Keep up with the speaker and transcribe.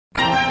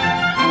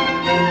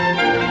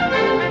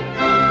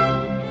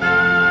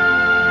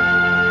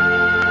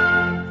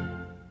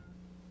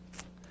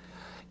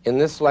In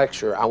this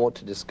lecture, I want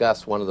to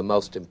discuss one of the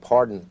most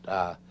important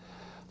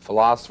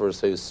philosophers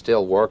who's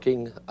still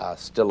working,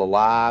 still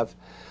alive.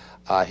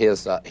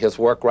 His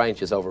work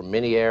ranges over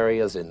many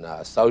areas in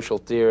social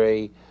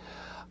theory.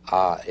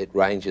 It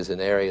ranges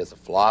in areas of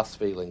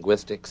philosophy,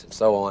 linguistics, and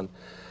so on.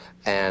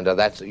 And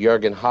that's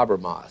Jürgen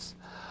Habermas.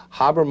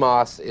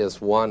 Habermas is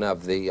one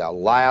of the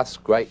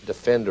last great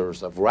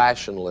defenders of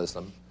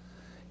rationalism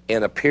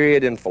in a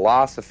period in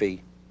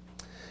philosophy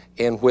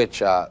in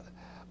which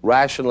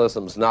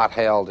rationalism is not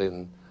held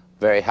in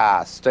very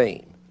high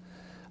esteem.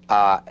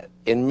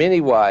 In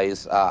many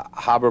ways,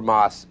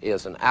 Habermas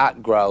is an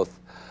outgrowth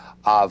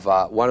of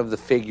one of the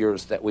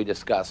figures that we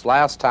discussed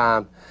last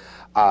time,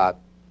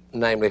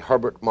 namely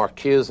Herbert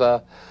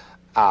Marcuse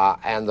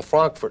and the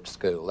Frankfurt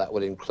School. That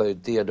would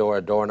include Theodor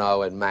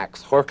Adorno and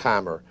Max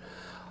Horkheimer.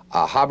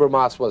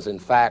 Habermas was, in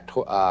fact,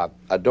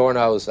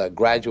 Adorno's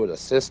graduate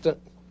assistant.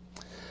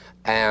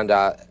 And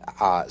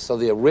so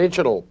the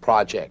original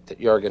project that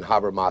Jürgen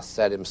Habermas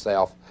set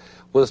himself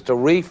was to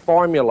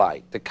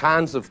reformulate the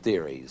kinds of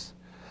theories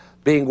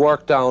being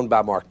worked on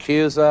by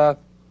Marcuse,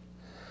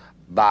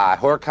 by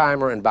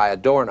Horkheimer, and by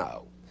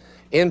Adorno.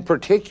 In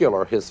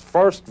particular, his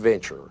first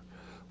venture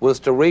was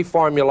to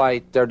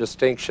reformulate their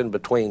distinction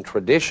between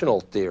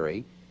traditional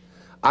theory,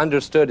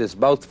 understood as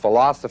both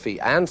philosophy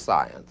and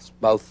science,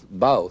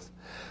 both,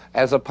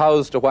 as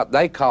opposed to what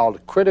they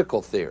called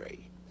critical theory,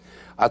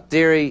 a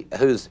theory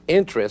whose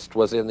interest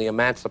was in the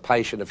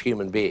emancipation of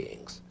human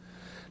beings.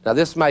 Now,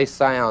 this may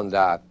sound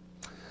a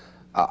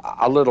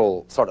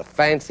little sort of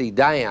fancy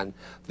Dan.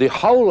 The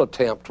whole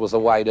attempt was a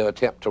way to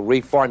attempt to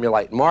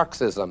reformulate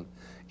Marxism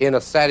in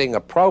a setting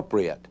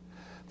appropriate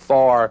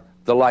for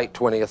the late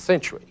 20th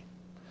century.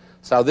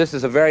 So this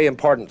is a very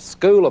important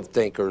school of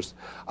thinkers,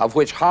 of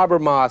which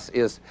Habermas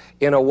is,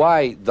 in a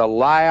way, the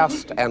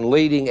last and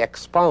leading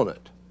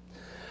exponent.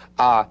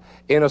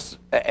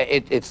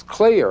 It's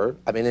clear,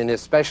 I mean,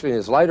 especially in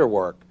his later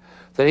work,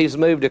 that he's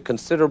moved a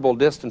considerable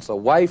distance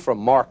away from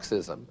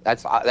Marxism.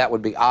 That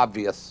would be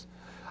obvious,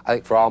 I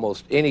think, for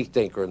almost any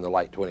thinker in the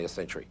late 20th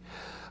century.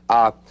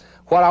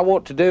 What I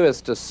want to do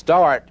is to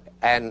start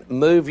and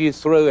move you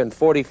through in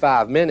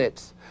 45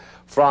 minutes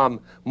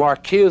from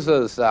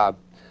Marcuse's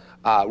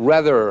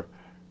rather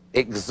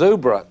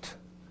exuberant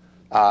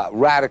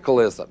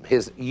radicalism,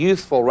 his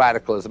youthful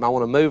radicalism. I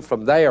want to move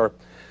from there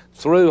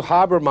through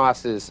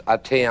Habermas's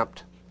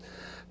attempt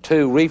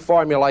to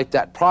reformulate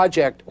that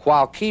project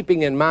while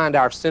keeping in mind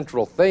our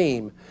central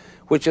theme,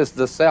 which is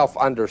the self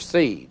under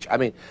siege. I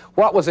mean,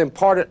 what was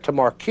important to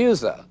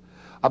Marcuse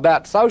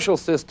about social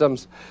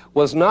systems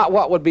was not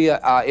what would be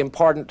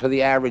important to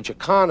the average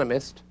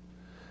economist,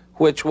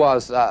 which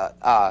was,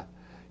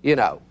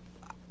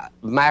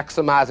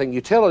 maximizing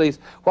utilities.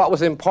 What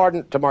was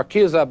important to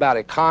Marcuse about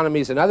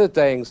economies and other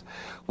things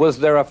was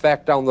their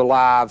effect on the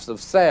lives of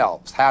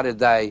selves. How did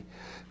they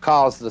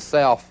cause the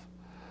self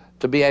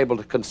to be able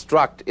to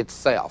construct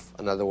itself?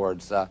 In other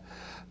words,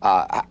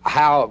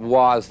 how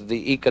was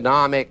the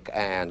economic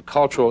and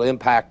cultural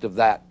impact of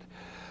that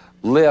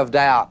lived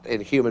out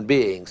in human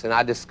beings? And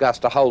I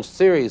discussed a whole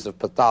series of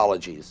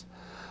pathologies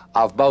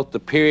of both the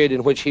period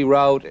in which he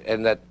wrote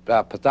and that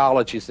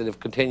pathologies that have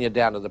continued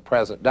down to the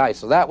present day.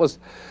 So that was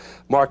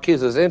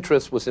Marcuse's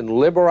interest, was in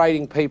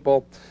liberating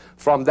people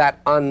from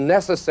that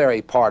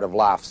unnecessary part of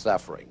life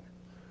suffering.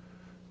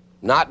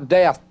 Not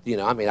death,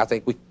 I mean, I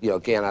think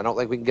again, I don't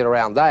think we can get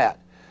around that.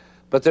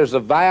 But there's a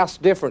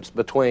vast difference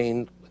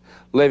between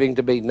living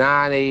to be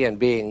 90 and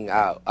being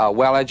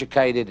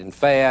well-educated and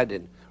fed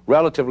and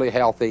relatively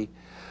healthy,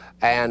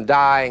 and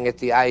dying at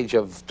the age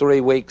of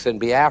 3 weeks in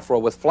Biafra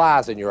with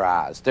flies in your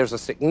eyes. There's a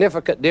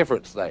significant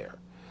difference there,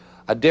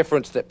 a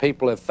difference that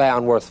people have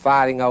found worth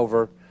fighting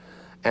over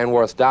and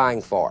worth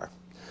dying for.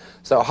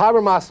 So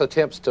Habermas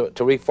attempts to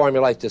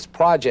reformulate this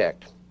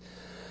project.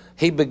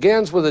 He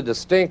begins with a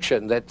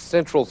distinction that's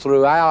central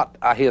throughout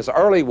his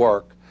early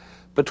work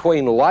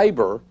between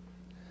labor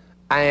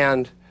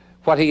and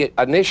what he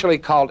initially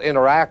called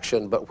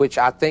interaction, but which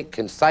I think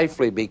can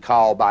safely be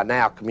called by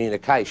now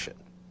communication.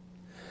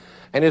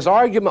 And his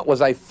argument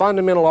was a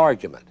fundamental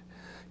argument.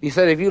 He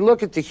said, if you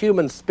look at the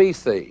human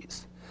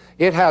species,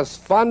 it has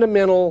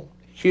fundamental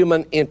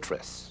human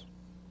interests.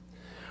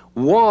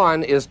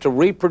 One is to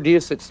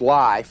reproduce its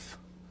life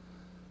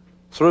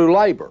through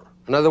labor.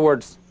 In other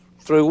words,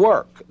 through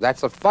work.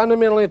 That's a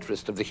fundamental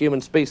interest of the human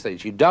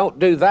species. You don't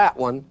do that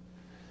one,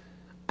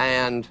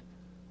 and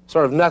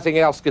sort of nothing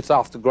else gets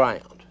off the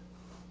ground.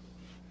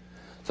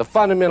 It's a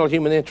fundamental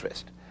human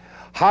interest.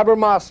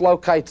 Habermas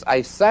locates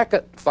a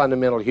second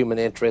fundamental human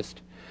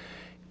interest,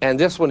 and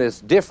this one is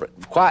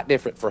different, quite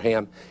different for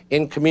him,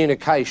 in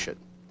communication.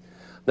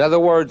 In other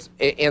words,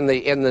 in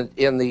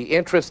the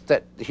interest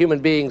that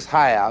human beings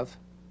have,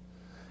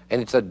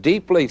 and it's a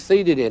deeply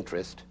seated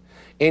interest,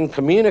 in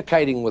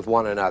communicating with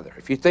one another.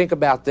 If you think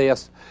about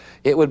this,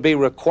 it would be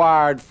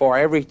required for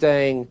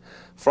everything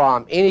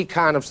from any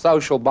kind of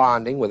social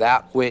bonding,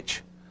 without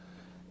which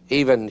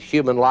even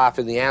human life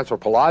in the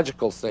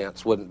anthropological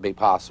sense wouldn't be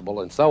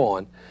possible, and so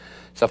on.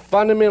 It's a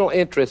fundamental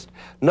interest,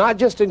 not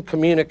just in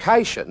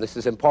communication, this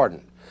is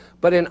important,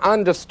 but in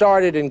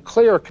undistorted and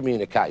clear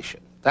communication.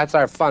 That's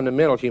our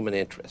fundamental human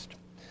interest.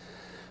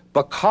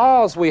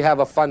 Because we have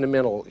a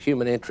fundamental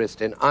human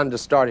interest in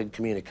undistorted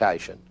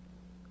communication,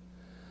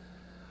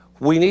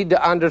 we need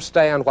to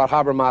understand what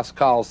Habermas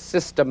calls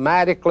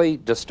systematically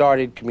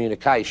distorted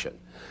communication.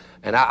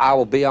 And I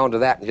will be on to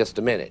that in just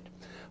a minute.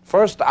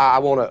 First, I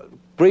want to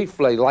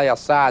briefly lay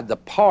aside the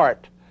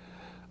part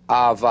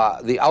of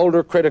the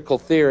older critical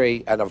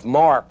theory and of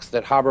Marx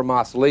that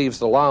Habermas leaves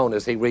alone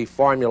as he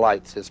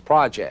reformulates his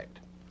project.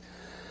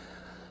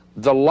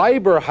 The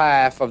labor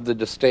half of the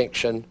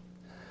distinction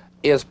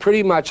is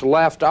pretty much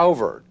left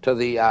over to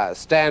the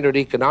standard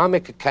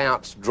economic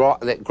accounts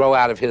that grow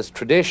out of his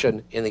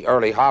tradition in the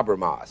early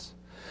Habermas.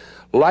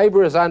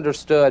 Labor is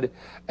understood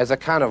as a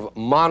kind of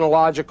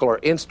monological or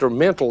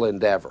instrumental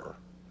endeavor.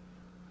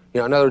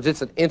 In other words,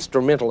 it's an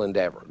instrumental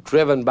endeavor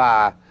driven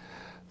by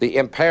the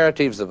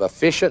imperatives of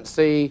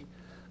efficiency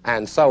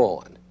and so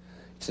on.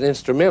 It's an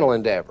instrumental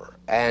endeavor,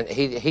 and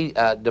he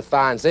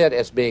defines it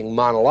as being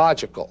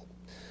monological.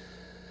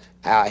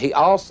 He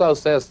also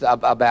says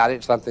about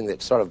it something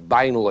that's sort of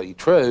banally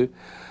true.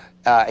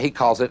 He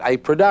calls it a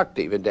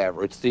productive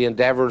endeavor. It's the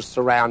endeavors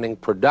surrounding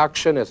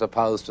production as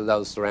opposed to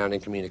those surrounding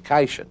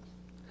communication.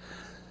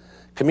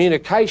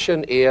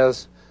 Communication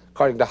is,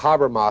 according to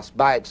Habermas,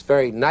 by its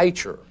very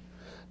nature,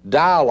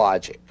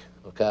 dialogic,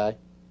 okay?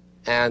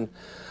 And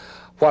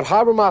what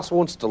Habermas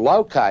wants to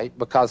locate,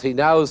 because he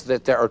knows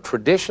that there are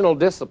traditional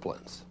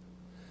disciplines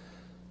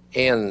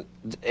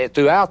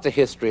throughout the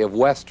history of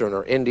Western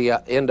or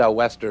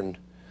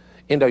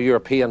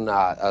Indo-European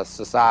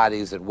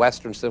societies and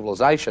Western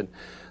civilization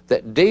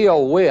that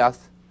deal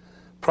with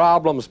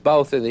problems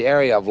both in the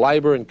area of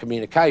labor and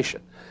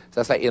communication.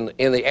 So I say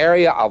in the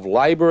area of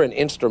labor and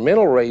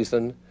instrumental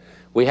reason,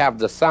 we have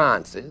the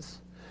sciences,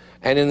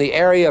 and in the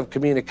area of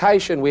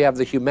communication, we have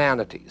the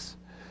humanities,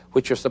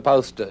 which are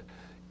supposed to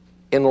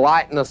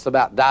enlighten us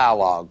about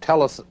dialogue,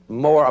 tell us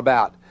more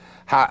about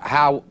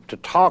how to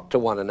talk to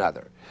one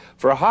another.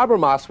 For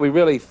Habermas, we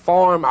really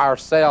form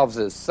ourselves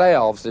as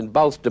selves in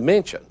both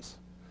dimensions.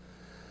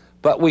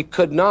 But we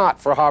could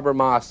not, for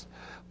Habermas,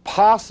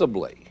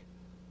 possibly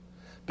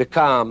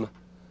become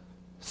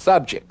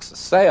subjects,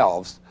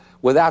 selves,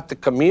 without the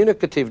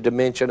communicative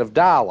dimension of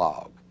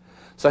dialogue.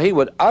 So he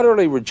would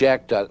utterly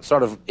reject a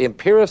sort of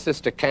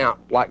empiricist account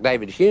like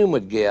David Hume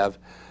would give,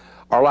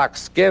 or like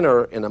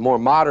Skinner in a more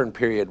modern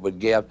period would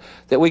give,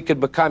 that we could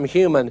become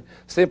human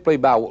simply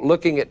by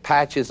looking at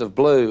patches of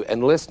blue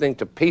and listening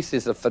to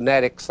pieces of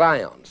phonetic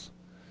sounds.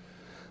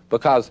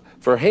 Because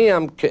for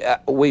him,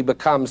 we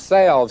become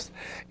selves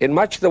in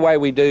much the way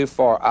we do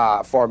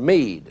for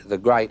Mead, the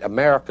great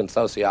American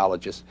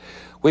sociologist.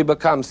 We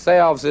become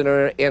selves in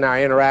our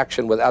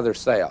interaction with other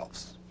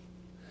selves.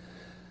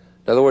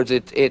 In other words,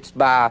 it's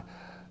by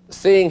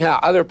seeing how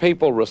other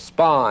people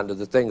respond to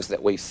the things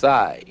that we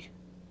say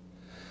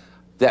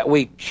that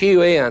we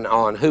cue in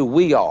on who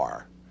we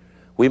are.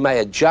 We may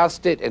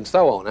adjust it and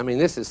so on. I mean,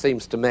 this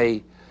seems to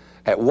me,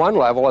 at one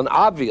level, an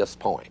obvious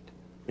point.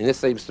 I mean, this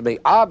seems to me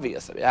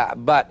obvious,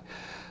 but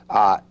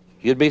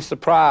you'd be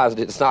surprised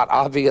it's not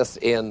obvious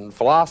in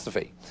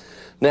philosophy.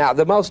 Now,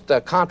 the most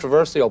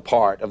controversial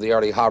part of the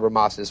early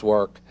Habermas's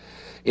work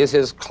is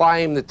his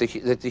claim that the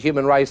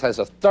human race has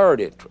a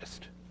third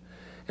interest.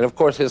 And of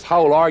course, his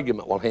whole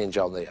argument will hinge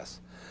on this.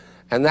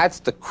 And that's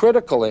the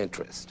critical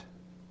interest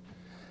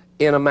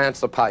in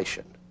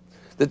emancipation.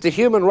 That the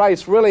human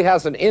race really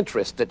has an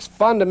interest that's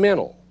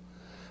fundamental.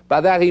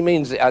 By that he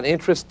means an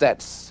interest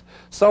that's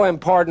so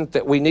important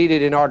that we need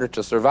it in order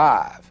to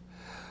survive.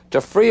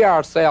 To free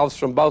ourselves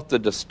from both the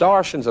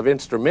distortions of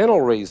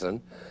instrumental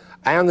reason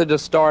and the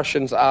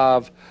distortions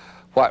of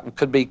what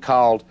could be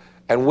called,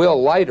 and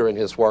will later in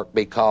his work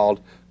be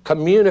called,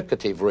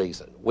 communicative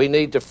reason. We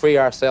need to free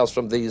ourselves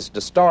from these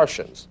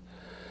distortions.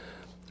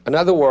 In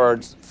other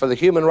words, for the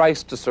human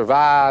race to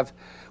survive,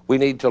 we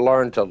need to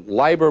learn to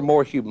labor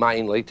more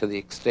humanely to the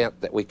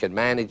extent that we can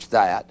manage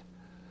that.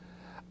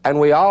 And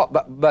we all,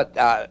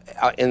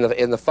 in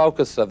the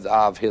focus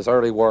of his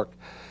early work,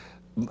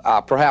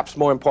 perhaps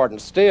more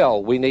important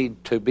still, we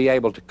need to be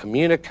able to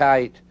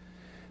communicate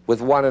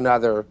with one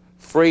another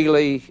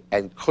freely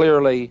and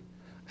clearly,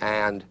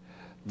 and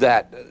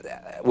that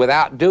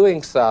without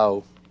doing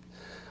so,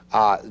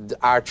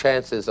 our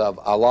chances of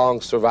a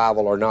long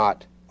survival are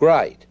not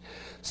great.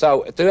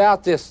 So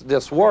throughout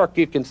this work,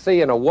 you can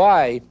see in a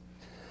way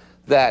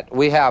that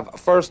we have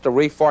first a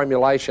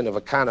reformulation of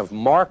a kind of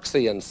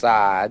Marxian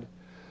side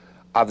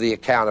of the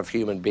account of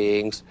human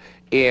beings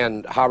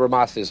in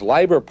Habermas's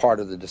labor part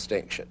of the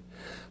distinction.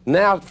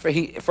 Now, for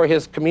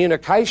his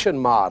communication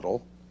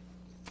model,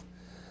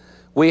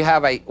 we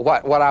have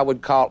what I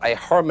would call a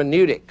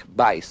hermeneutic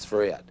base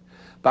for it.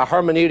 By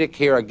hermeneutic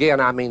here, again,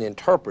 I mean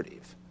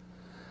interpretive.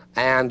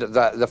 And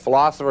the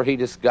philosopher he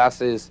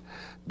discusses,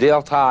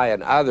 Dilthey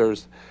and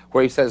others,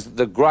 where he says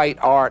the great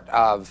art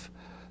of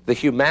the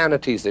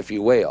humanities, if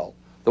you will,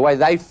 the way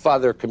they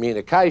further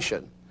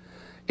communication,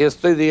 is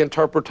through the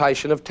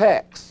interpretation of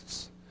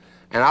texts.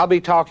 And I'll be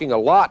talking a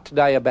lot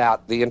today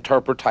about the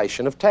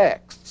interpretation of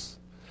texts.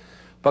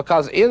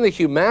 Because in the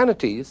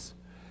humanities,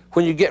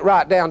 when you get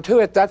right down to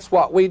it, that's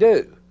what we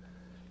do.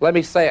 Let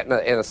me say it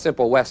in a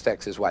simple West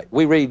Texas way.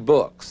 We read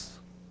books.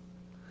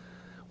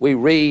 We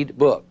read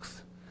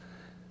books.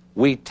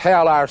 We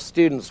tell our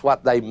students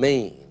what they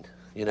mean.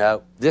 You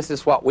know, this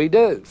is what we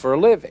do for a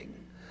living.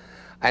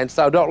 And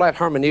so don't let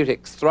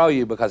hermeneutics throw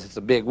you because it's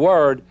a big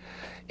word.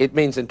 It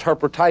means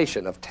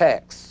interpretation of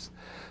texts.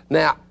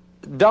 Now,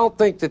 don't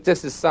think that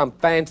this is some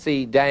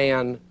fancy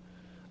Dan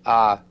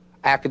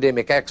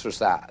academic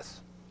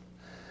exercise.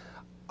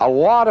 A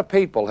lot of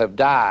people have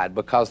died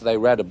because they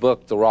read a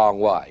book the wrong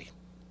way.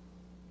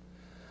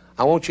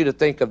 I want you to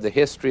think of the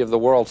history of the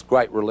world's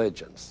great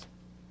religions.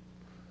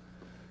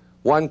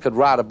 One could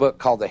write a book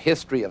called The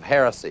History of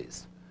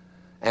Heresies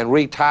and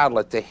retitle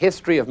it The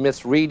History of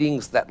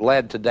Misreadings That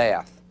Led to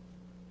Death.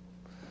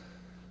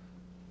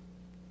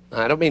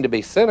 Now, I don't mean to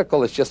be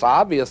cynical, it's just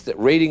obvious that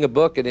reading a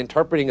book and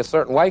interpreting a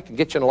certain way can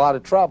get you in a lot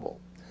of trouble.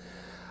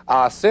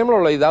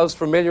 Similarly, those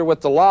familiar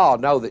with the law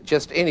know that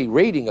just any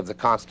reading of the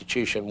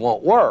Constitution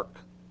won't work.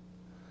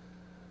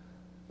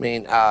 I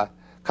mean,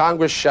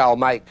 Congress shall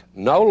make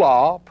no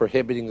law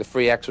prohibiting the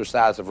free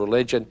exercise of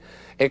religion,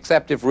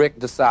 except if Rick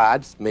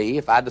decides,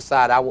 if I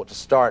decide I want to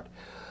start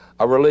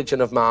a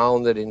religion of my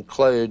own that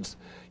includes,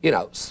 you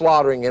know,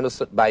 slaughtering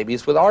innocent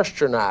babies with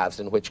oyster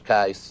knives, in which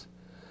case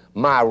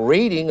my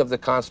reading of the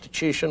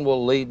Constitution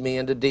will lead me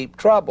into deep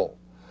trouble.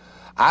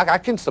 I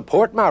can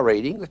support my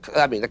reading.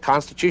 I mean, the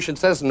Constitution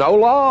says no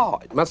law.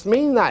 It must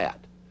mean that.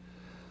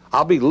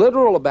 I'll be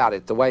literal about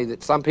it the way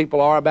that some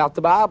people are about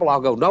the Bible. I'll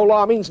go, no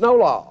law means no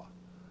law.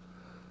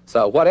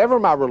 So whatever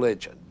my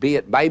religion, be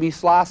it baby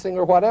slicing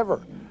or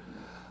whatever.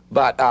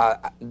 But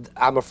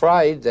I'm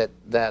afraid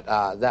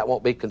that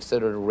won't be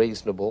considered a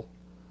reasonable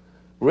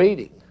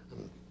reading.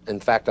 In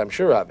fact, I'm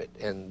sure of it.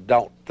 And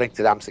don't think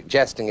that I'm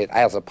suggesting it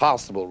as a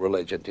possible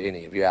religion to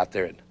any of you out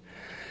there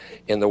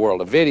in the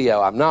world of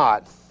video. I'm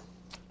not.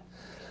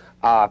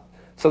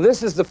 So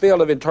this is the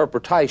field of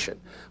interpretation.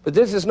 But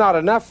this is not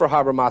enough for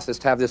Habermas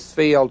to have this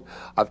field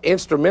of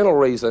instrumental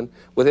reason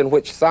within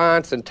which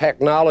science and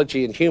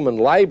technology and human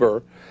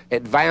labor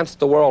advance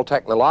the world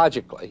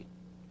technologically.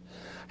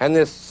 And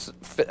this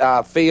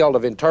field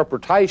of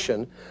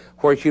interpretation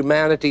where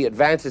humanity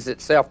advances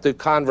itself through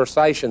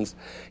conversations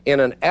in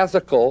an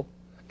ethical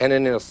and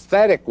in an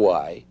aesthetic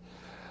way.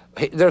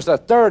 There's a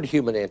third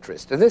human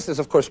interest, and this is,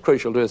 of course,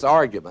 crucial to his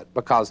argument,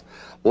 because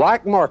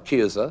like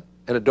Marcuse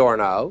and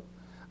Adorno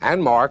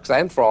and Marx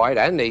and Freud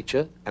and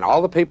Nietzsche and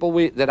all the people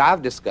that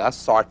I've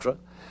discussed, Sartre,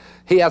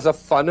 he has a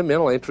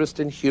fundamental interest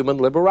in human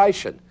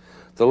liberation,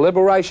 the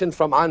liberation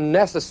from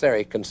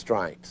unnecessary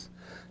constraints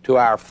to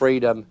our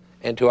freedom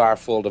and to our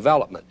full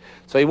development.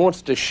 So he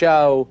wants to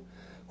show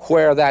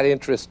where that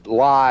interest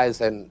lies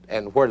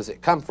and where does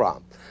it come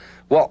from.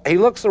 Well, he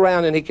looks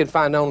around and he can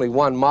find only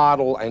one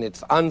model, and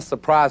it's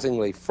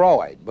unsurprisingly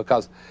Freud,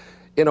 because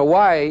in a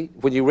way,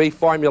 when you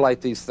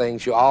reformulate these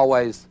things, you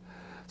always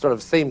sort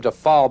of seem to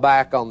fall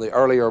back on the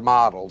earlier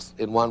models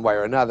in one way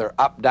or another,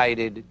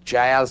 updated,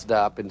 jazzed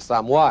up in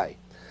some way.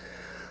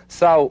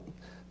 So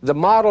the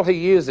model he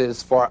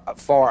uses for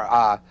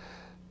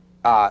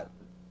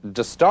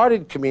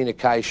distorted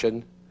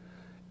communication,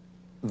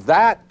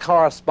 that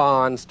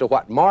corresponds to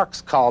what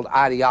Marx called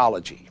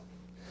ideology.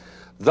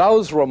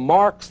 Those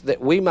remarks that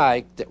we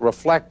make that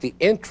reflect the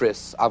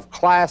interests of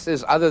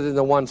classes other than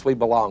the ones we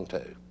belong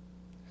to.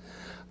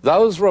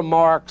 Those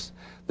remarks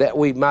that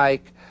we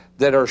make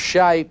that are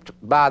shaped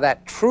by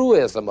that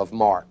truism of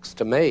Marx,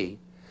 to me,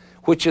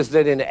 which is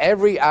that in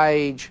every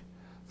age,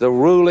 the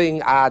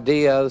ruling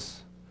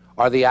ideas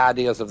are the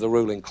ideas of the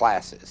ruling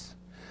classes.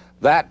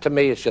 That, to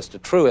me, is just a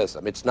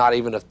truism. It's not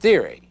even a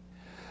theory.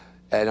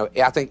 And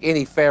I think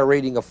any fair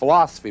reading of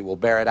philosophy will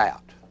bear it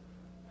out.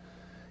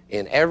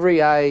 In every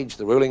age,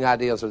 the ruling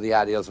ideas are the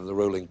ideas of the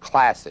ruling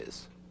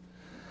classes.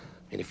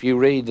 And if you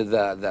read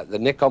the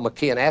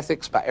Nicomachean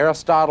Ethics by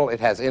Aristotle, it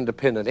has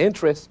independent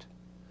interest.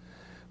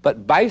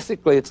 But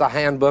basically, it's a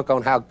handbook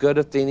on how good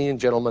Athenian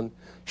gentlemen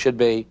should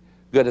be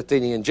good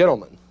Athenian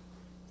gentlemen.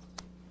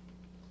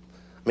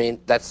 I mean,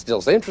 that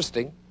still's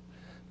interesting,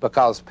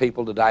 because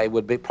people today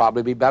would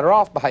probably be better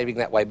off behaving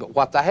that way. But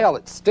what the hell,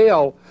 it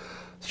still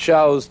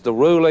shows the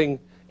ruling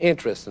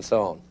interest and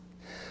so on.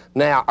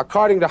 Now,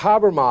 according to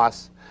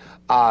Habermas,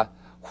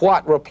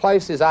 what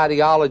replaces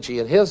ideology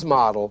in his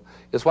model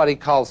is what he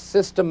calls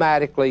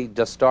systematically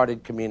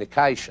distorted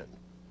communication.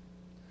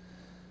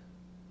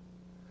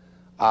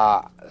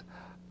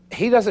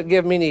 He doesn't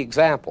give many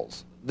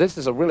examples. This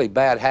is a really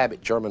bad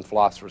habit German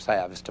philosophers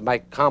have, is to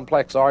make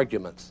complex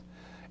arguments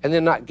and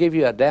then not give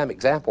you a damn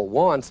example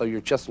one, so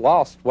you're just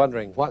lost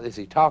wondering what is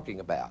he talking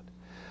about.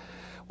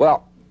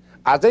 Well,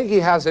 I think he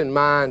has in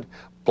mind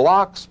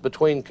blocks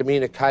between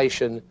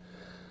communication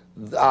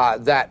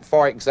that,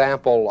 for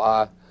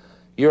example,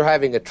 you're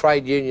having a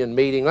trade union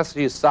meeting. Let's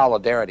use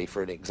Solidarity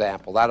for an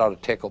example. That ought to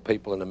tickle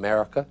people in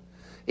America,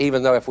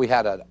 even though if we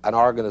had an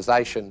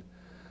organization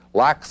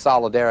like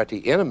Solidarity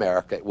in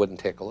America, it wouldn't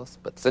tickle us.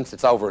 But since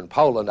it's over in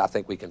Poland, I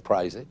think we can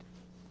praise it.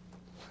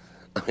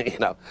 You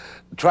know,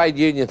 trade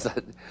unions,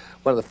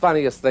 one of the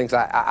funniest things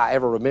I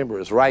ever remember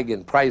is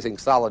Reagan praising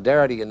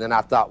solidarity, and then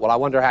I thought, well, I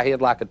wonder how he'd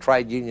like a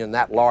trade union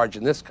that large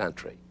in this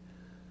country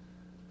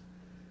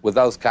with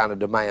those kind of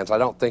demands. I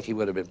don't think he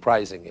would have been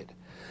praising it.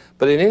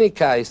 But in any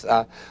case,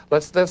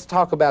 let's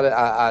talk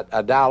about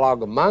a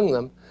dialogue among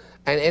them,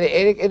 and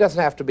it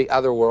doesn't have to be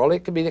otherworldly.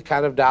 It could be the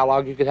kind of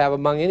dialogue you could have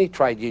among any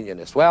trade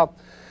unionists. Well,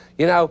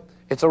 you know,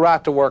 it's a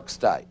right-to-work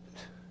state,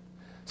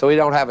 so we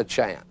don't have a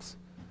chance.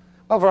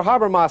 Well, for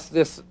Habermas,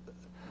 this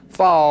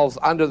falls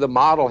under the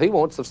model he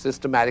wants of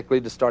systematically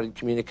distorted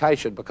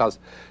communication, because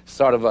it's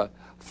sort of a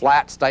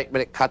flat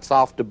statement. It cuts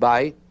off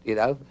debate, you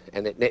know,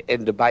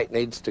 and debate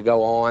needs to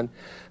go on.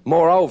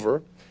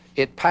 Moreover,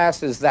 it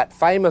passes that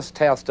famous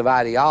test of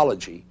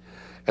ideology,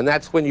 and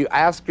that's when you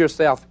ask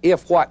yourself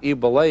if what you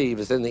believe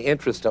is in the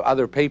interest of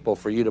other people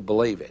for you to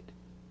believe it.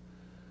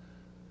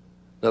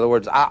 In other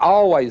words, I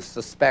always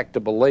suspect a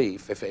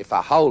belief if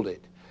I hold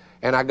it,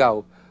 and I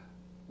go,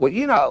 well,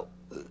 you know,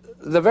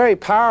 the very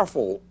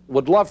powerful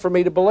would love for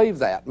me to believe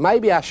that.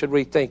 Maybe I should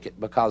rethink it,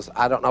 because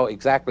I don't know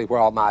exactly where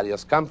all my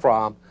ideas come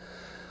from.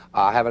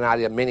 I have an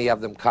idea many of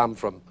them come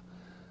from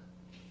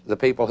the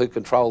people who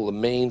control the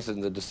means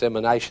and the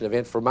dissemination of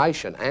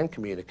information and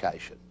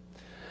communication.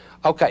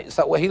 Okay,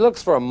 so he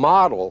looks for a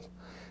model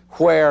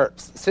where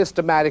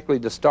systematically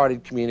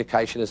distorted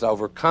communication is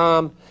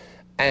overcome,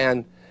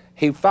 and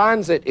he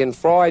finds it in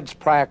Freud's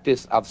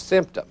practice of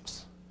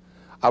symptoms,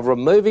 of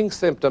removing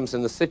symptoms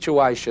in the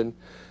situation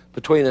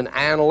between an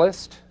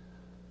analyst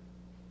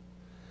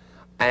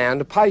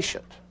and a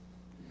patient.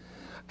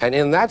 And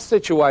in that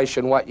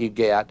situation, what you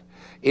get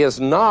is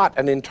not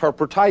an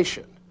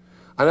interpretation.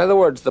 In other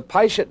words, the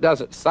patient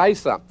doesn't say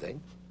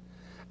something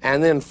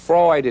and then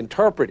Freud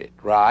interpret it,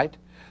 right?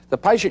 The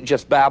patient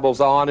just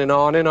babbles on and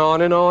on and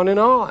on and on and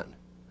on.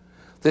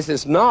 This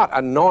is not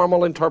a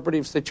normal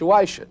interpretive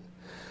situation.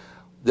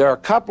 There are a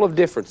couple of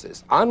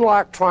differences.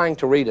 Unlike trying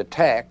to read a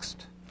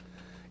text,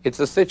 it's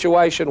a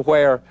situation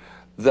where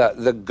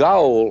the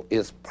goal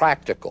is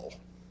practical.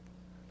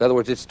 In other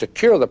words, it's to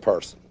cure the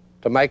person,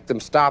 to make them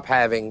stop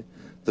having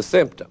the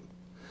symptom.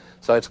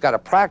 So it's got a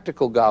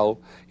practical goal.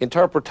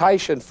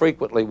 Interpretation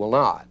frequently will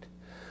not.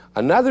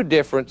 Another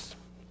difference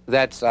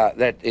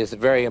that is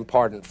very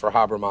important for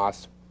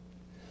Habermas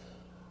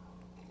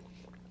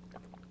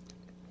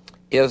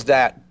is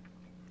that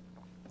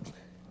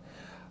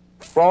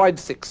Freud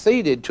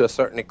succeeded to a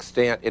certain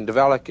extent in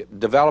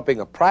developing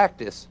a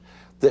practice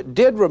that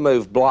did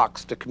remove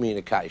blocks to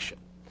communication.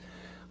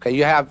 Okay,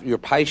 you have your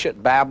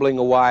patient babbling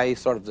away,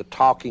 sort of the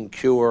talking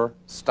cure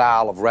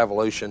style of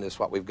revolution is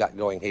what we've got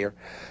going here.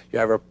 You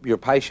have your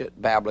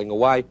patient babbling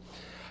away,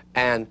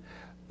 and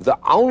the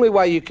only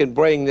way you can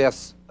bring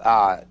this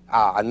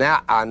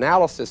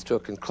analysis to a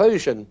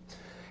conclusion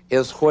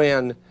is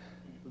when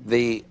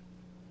the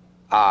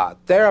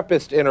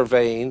therapist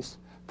intervenes,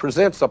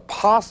 presents a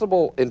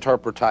possible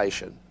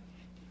interpretation,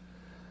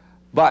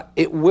 but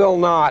it will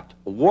not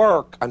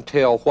work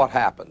until what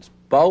happens?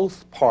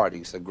 Both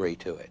parties agree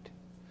to it.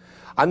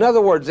 In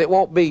other words, it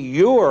won't be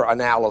your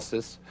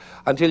analysis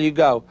until you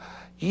go,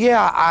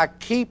 yeah, I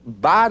keep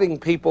biting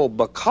people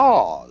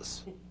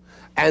because,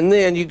 and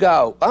then you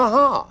go,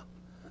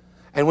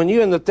 and when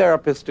you and the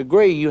therapist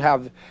agree, you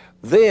have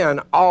then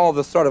all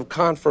the sort of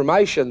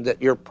confirmation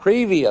that your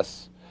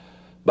previous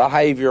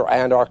behavior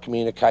and our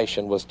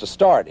communication was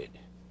distorted.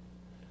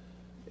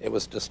 It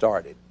was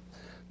distorted.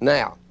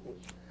 Now,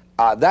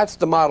 that's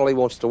the model he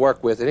wants to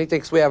work with, and he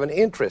thinks we have an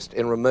interest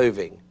in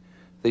removing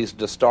these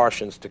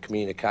distortions to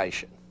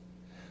communication,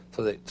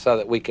 so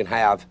that we can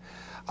have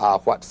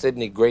what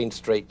Sidney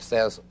Greenstreet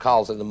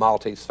calls in the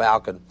Maltese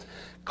Falcon,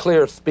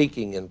 clear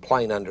speaking and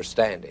plain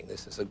understanding.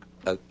 This is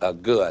a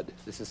good.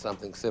 This is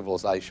something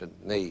civilization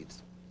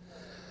needs.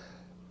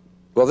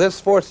 Well,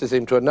 this forces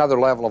him to another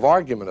level of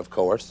argument, of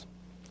course,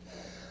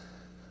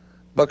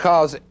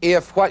 because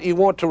if what you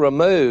want to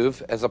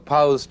remove, as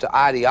opposed to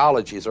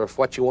ideologies, or if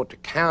what you want to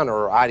counter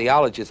are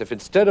ideologies, if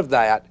instead of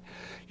that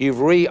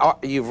you've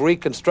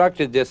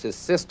reconstructed this as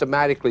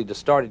systematically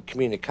distorted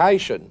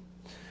communication,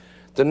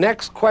 the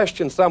next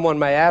question someone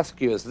may ask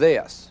you is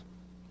this: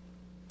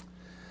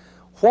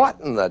 what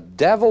in the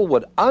devil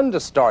would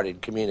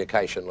undistorted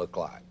communication look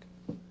like?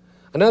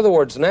 In other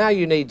words, now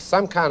you need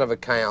some kind of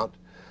account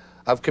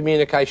of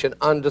communication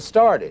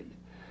undistorted.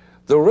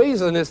 The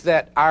reason is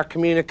that our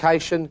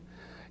communication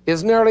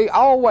is nearly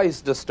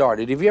always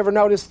distorted. Have you ever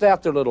noticed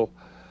that?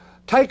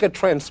 Take a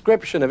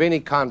transcription of any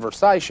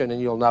conversation and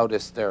you'll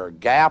notice there are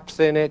gaps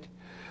in it,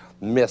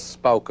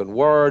 misspoken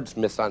words,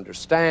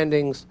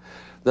 misunderstandings.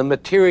 The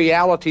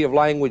materiality of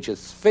language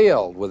is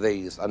filled with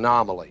these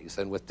anomalies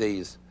and with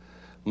these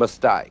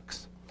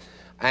mistakes.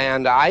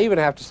 And I even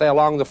have to say,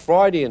 along the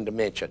Freudian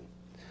dimension,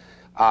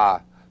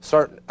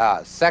 certain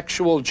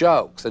sexual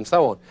jokes and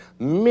so on,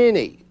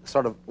 many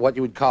sort of what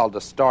you would call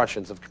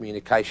distortions of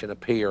communication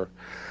appear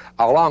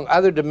along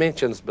other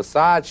dimensions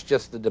besides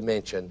just the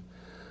dimension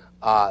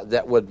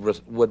that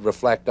would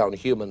reflect on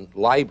human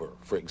labor,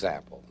 for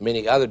example.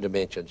 Many other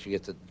dimensions you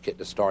get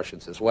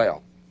distortions as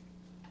well.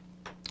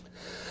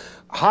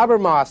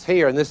 Habermas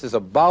here, and this is a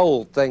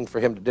bold thing for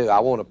him to do, I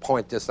want to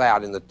point this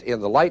out, in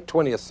the late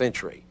 20th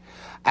century,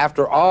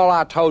 after all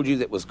I told you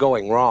that was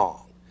going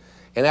wrong,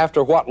 and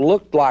after what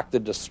looked like the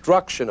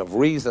destruction of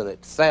reason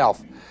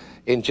itself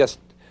in just,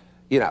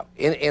 you know,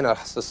 in a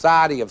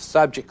society of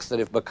subjects that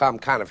have become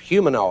kind of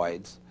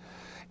humanoids,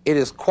 it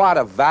is quite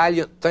a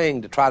valiant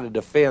thing to try to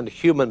defend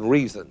human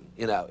reason,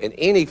 you know, in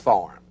any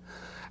form.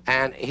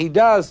 And he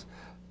does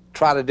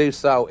try to do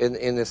so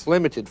in this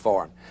limited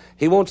form.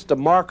 He wants to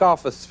mark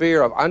off a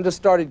sphere of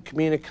undistorted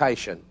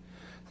communication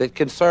that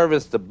can serve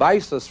as the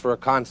basis for a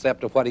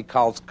concept of what he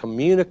calls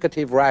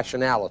communicative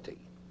rationality.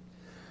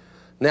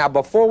 Now,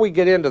 before we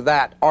get into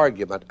that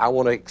argument, I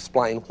want to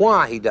explain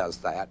why he does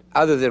that,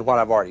 other than what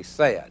I've already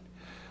said,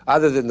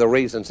 other than the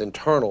reasons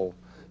internal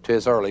to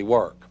his early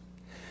work.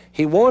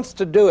 He wants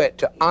to do it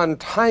to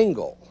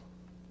untangle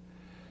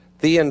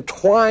the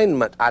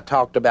entwinement I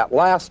talked about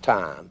last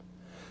time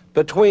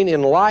between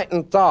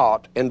enlightened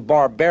thought and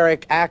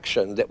barbaric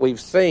action that we've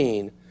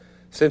seen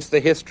since the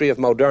history of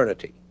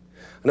modernity.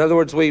 In other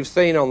words, we've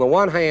seen, on the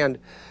one hand,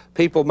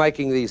 people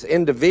making these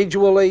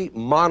individually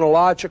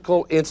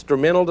monological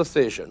instrumental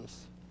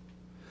decisions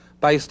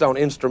based on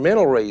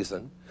instrumental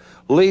reason,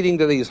 leading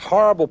to these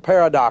horrible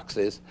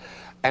paradoxes.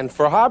 And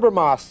for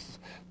Habermas,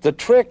 the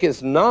trick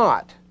is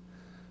not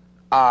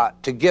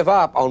to give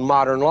up on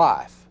modern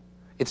life.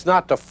 It's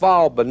not to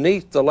fall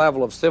beneath the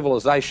level of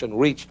civilization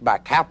reached by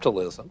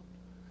capitalism.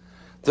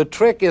 The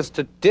trick is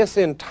to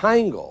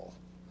disentangle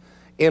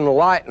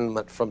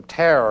enlightenment from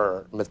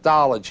terror,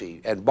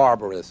 mythology, and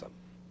barbarism.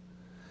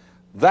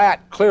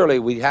 That, clearly,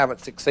 we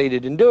haven't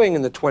succeeded in doing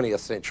in the 20th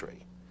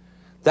century.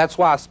 That's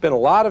why I spent a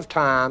lot of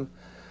time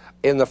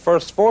in the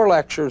first 4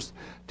 lectures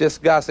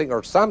discussing,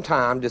 or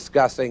sometime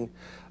discussing,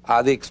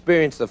 the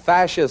experience of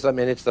fascism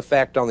and its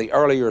effect on the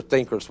earlier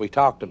thinkers we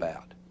talked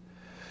about.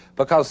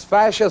 Because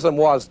fascism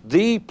was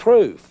the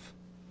proof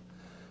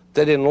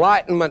that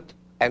enlightenment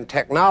and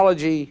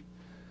technology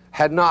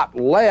had not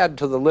led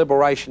to the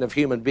liberation of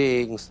human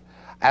beings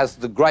as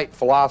the great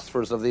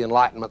philosophers of the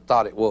Enlightenment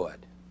thought it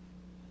would.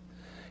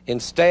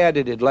 Instead,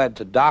 it had led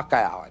to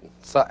Dachau,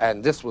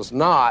 and this was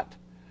not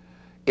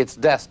its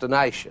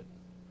destination.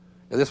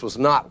 And this was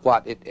not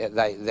what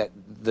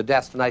the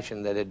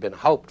destination that had been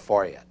hoped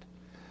for it.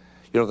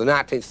 You know, the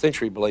 19th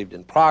century believed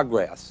in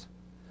progress.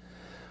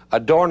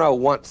 Adorno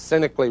once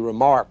cynically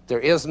remarked, there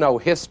is no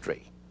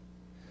history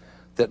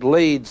that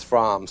leads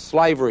from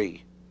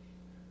slavery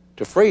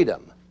to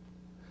freedom,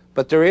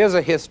 but there is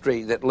a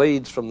history that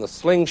leads from the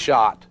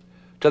slingshot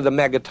to the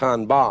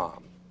megaton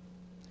bomb.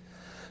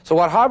 So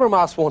what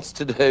Habermas wants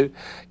to do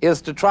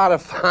is to try to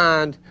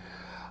find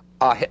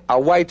a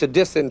way to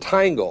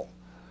disentangle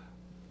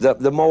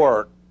the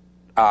more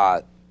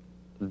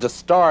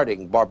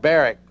distorting,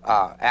 barbaric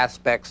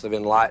aspects of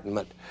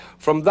enlightenment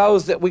from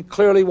those that we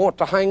clearly want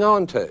to hang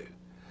on to.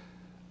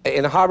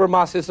 In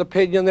Habermas's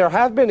opinion, there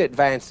have been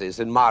advances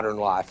in modern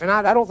life, and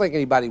I don't think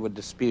anybody would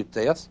dispute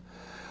this.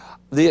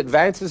 The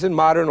advances in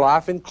modern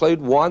life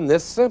include one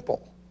this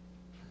simple.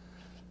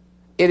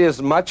 It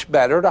is much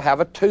better to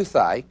have a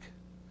toothache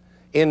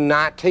in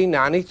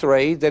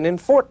 1993 than in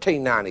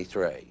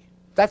 1493.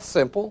 That's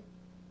simple.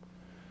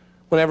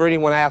 Whenever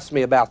anyone asks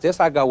me about this,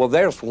 I go, well,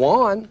 there's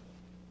one.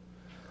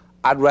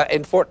 In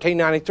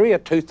 1493, a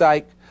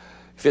toothache,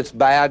 if it's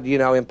bad, you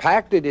know,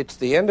 impacted, it's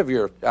the end of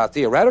your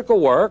theoretical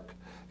work.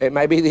 It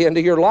may be the end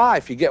of your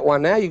life. You get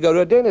one now, you go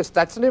to a dentist.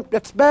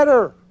 That's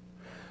better.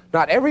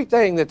 Not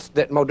everything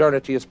that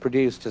modernity has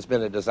produced has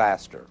been a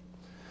disaster,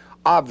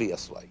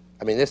 obviously.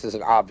 I mean, this is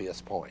an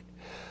obvious point.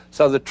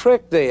 So the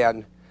trick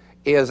then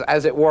is,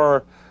 as it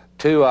were,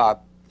 to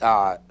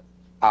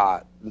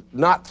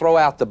not throw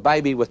out the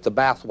baby with the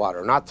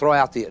bathwater, not throw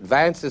out the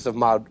advances of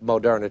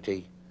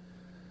modernity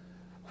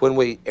when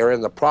we are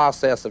in the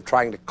process of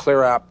trying to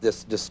clear up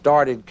this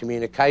distorted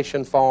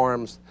communication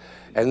forms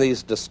and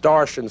these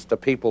distortions to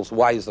people's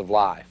ways of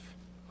life.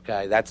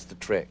 Okay, that's the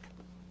trick.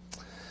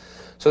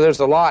 So there's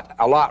a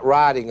lot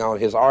riding on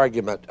his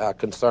argument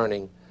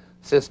concerning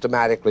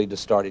systematically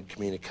distorted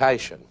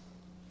communication.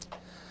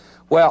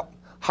 Well,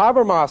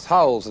 Habermas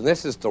holds, and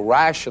this is the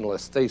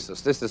rationalist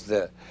thesis, this is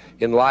the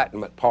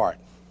Enlightenment part,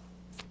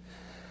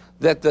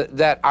 that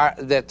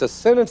the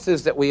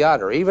sentences that we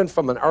utter, even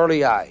from an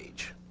early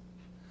age,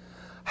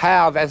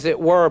 have, as it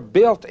were,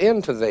 built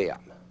into them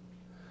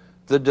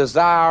the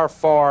desire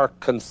for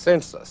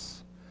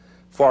consensus,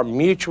 for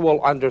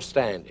mutual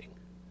understanding.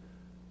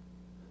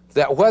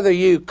 That whether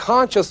you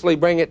consciously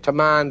bring it to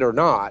mind or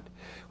not,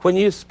 when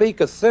you speak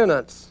a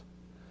sentence,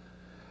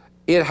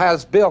 it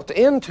has built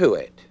into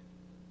it,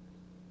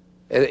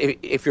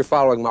 if you're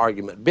following my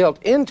argument,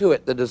 built into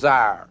it the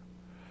desire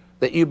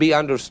that you be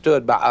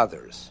understood by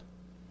others.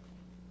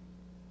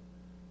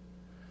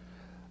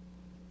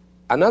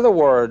 In other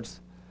words,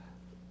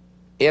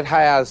 it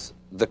has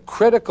the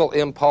critical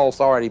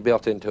impulse already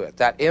built into it.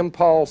 That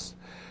impulse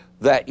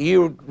that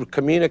you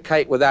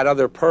communicate with that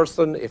other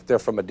person if they're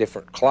from a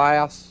different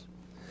class,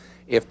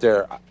 if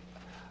they're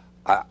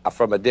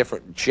from a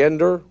different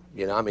gender,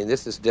 You know, I mean,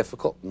 this is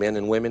difficult. Men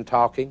and women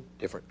talking,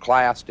 different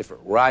class,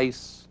 different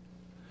race,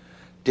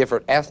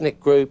 different ethnic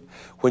group.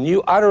 When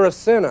you utter a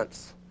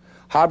sentence,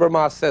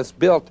 Habermas says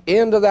built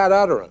into that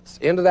utterance,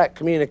 into that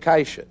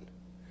communication,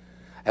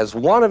 as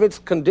one of its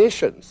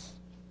conditions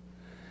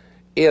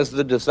is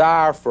the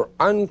desire for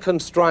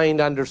unconstrained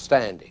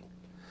understanding.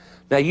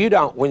 Now, you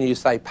don't, when you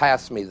say,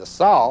 pass me the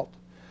salt,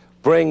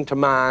 bring to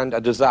mind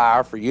a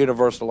desire for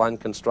universal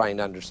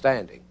unconstrained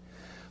understanding.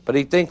 But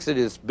he thinks it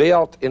is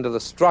built into the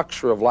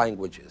structure of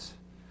languages,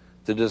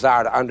 the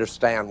desire to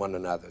understand one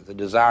another, the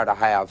desire to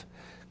have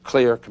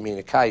clear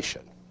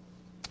communication.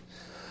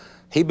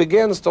 He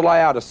begins to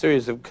lay out a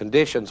series of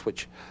conditions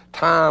which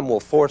time will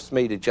force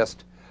me to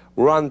just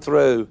run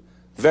through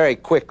very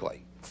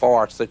quickly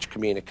for such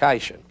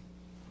communication.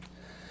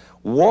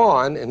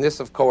 One, and this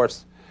of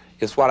course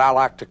is what I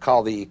like to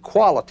call the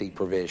equality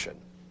provision.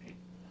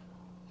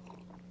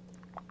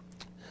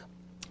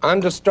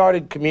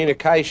 Understarted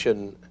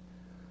communication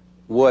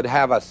would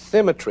have a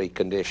symmetry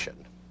condition.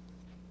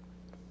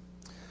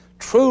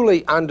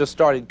 Truly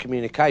understarted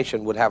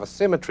communication would have a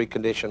symmetry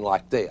condition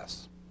like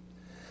this.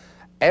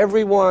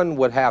 Everyone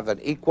would have an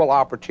equal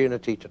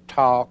opportunity to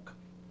talk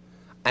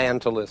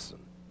and to listen.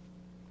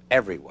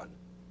 Everyone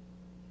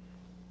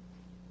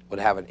would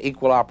have an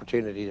equal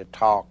opportunity to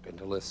talk and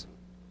to listen.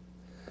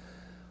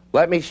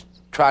 Let me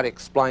try to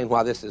explain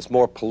why this is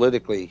more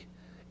politically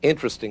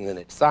interesting than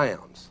it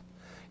sounds.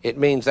 It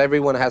means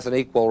everyone has an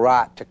equal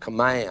right to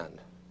command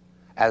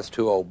as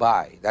to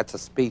obey. That's a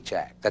speech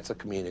act. That's a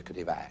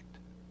communicative act.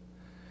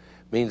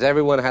 It means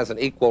everyone has an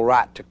equal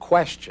right to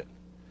question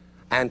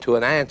and to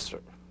an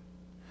answer.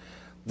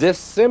 This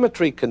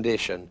symmetry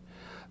condition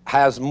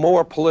has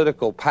more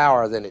political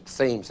power than it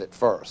seems at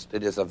first.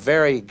 It is a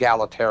very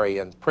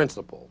egalitarian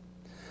principle.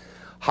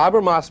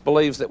 Habermas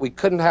believes that we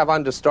couldn't have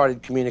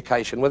understarted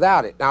communication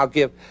without it. Now, I'll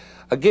give,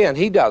 again,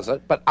 he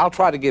doesn't, but I'll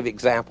try to give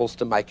examples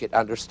to make it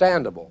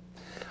understandable.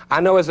 I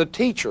know as a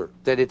teacher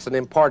that it's an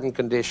important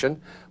condition,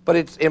 but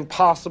it's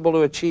impossible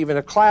to achieve in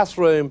a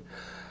classroom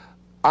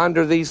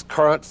under these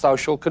current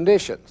social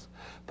conditions,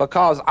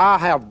 because I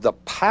have the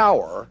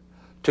power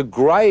to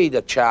grade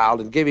a child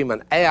and give him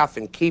an F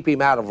and keep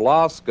him out of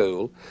law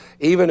school,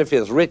 even if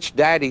his rich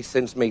daddy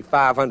sends me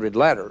 500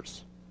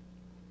 letters.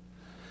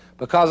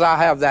 Because I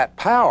have that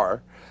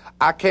power,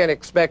 I can't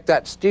expect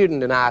that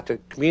student and I to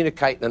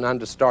communicate in an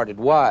understarted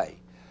way,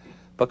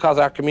 because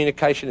our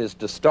communication is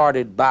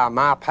distorted by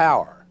my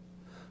power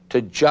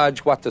to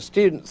judge what the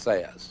student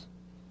says.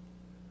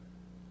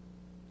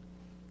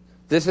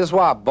 This is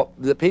why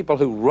the people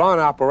who run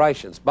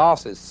operations,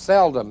 bosses,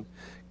 seldom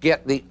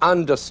get the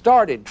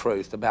understarted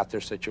truth about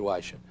their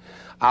situation.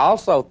 I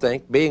also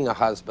think, being a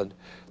husband,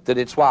 that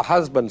it's why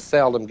husbands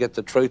seldom get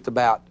the truth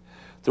about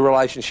the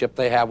relationship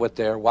they have with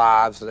their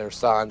wives, their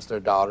sons, their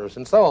daughters,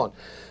 and so on.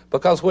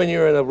 Because when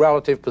you're in a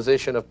relative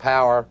position of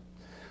power,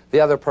 the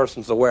other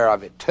person's aware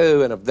of it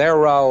too and of their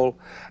role,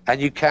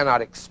 and you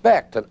cannot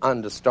expect an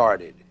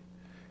understarted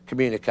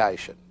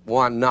communication,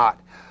 one not.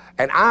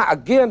 And I,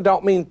 again,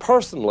 don't mean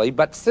personally,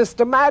 but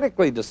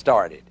systematically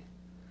distorted.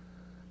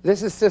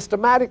 This is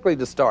systematically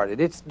distorted.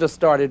 It's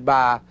distorted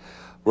by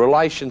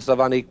relations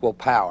of unequal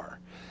power.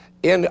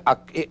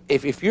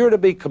 If you're to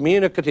be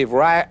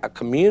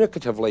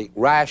communicatively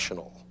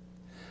rational,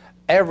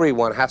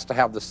 everyone has to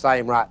have the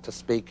same right to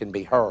speak and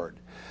be heard.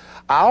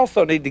 I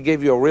also need to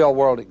give you a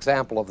real-world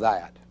example of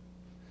that.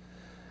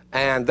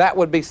 And that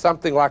would be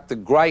something like the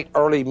great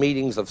early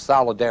meetings of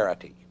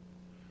solidarity.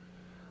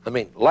 I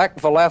mean, Lech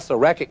Walesa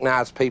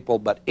recognized people,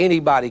 but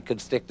anybody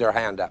could stick their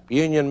hand up,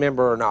 union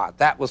member or not.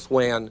 That was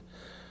when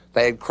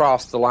they had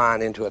crossed the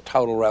line into a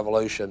total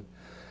revolution.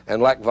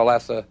 And Lech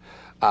Walesa,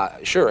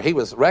 sure, he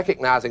was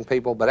recognizing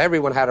people, but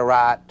everyone had a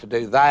right to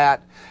do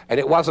that. And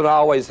it wasn't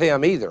always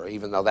him either,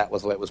 even though that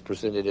was what was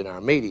presented in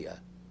our media.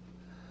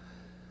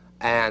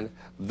 And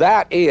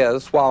that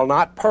is, while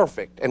not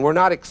perfect, and we're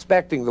not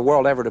expecting the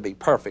world ever to be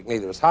perfect,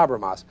 neither is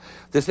Habermas,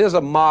 this is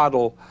a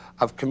model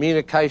of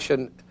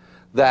communication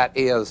that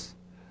is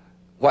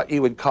what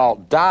you would call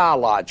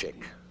dialogic.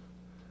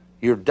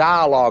 You're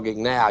dialoguing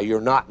now,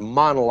 you're not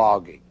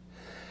monologuing.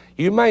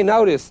 You may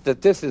notice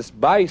that this is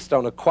based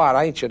on a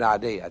quite ancient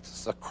idea. It's a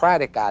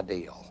Socratic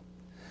ideal.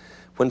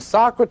 When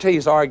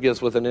Socrates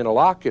argues with an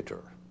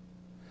interlocutor,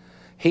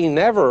 he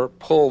never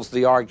pulls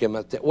the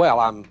argument that, well,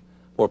 I'm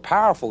more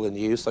powerful than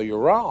you, so you're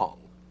wrong.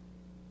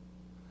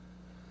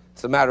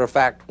 As a matter of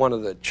fact, one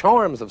of the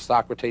charms of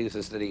Socrates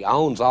is that he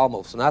owns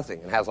almost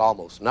nothing and has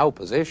almost no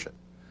position.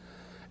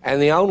 And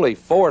the only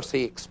force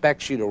he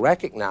expects you to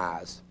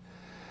recognize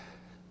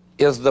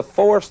is the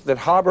force that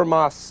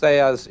Habermas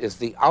says is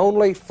the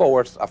only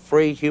force a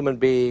free human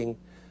being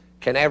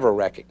can ever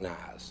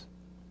recognize.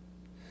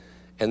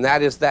 And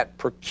that is that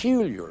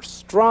peculiar,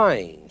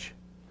 strange,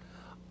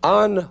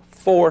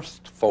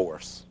 unforced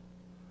force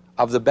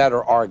of the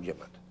better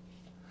argument.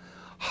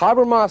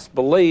 Habermas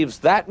believes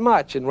that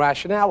much in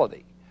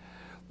rationality,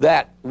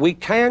 that we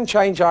can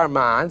change our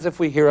minds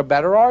if we hear a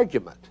better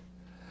argument.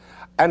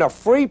 And a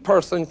free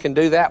person can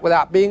do that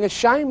without being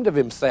ashamed of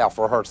himself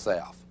or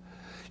herself.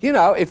 You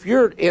know, if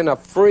you're in a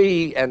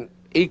free and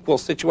equal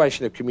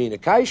situation of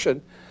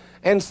communication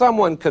and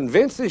someone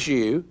convinces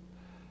you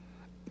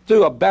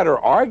through a better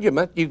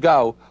argument, you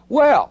go,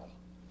 well,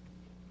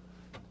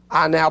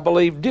 I now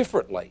believe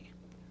differently,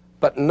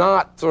 but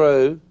not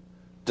through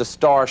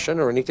distortion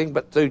or anything,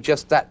 but through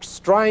just that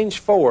strange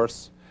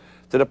force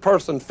that a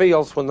person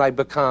feels when they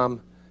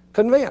become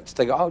convinced.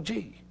 They go, oh,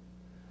 gee,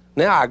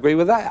 now I agree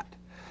with that.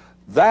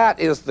 That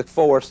is the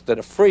force that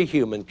a free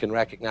human can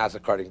recognize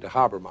according to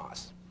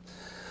Habermas.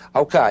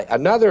 Okay,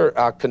 another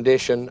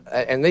condition,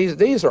 and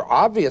these are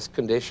obvious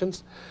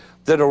conditions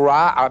that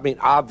arise, I mean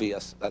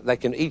obvious, they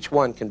can, each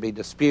one can be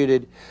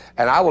disputed,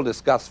 and I will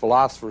discuss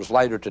philosophers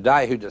later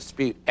today who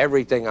dispute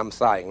everything I'm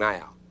saying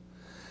now.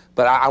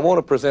 But I want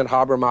to present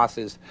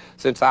Habermas's,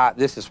 since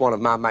this is one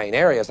of my main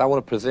areas, I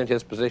want to present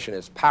his position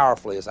as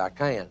powerfully as I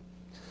can.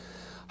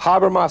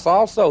 Habermas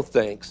also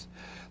thinks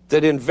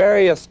that in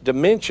various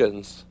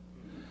dimensions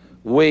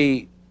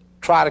we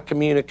try to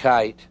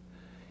communicate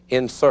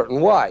in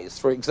certain ways.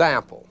 For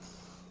example,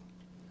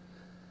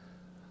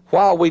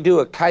 while we do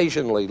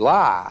occasionally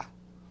lie,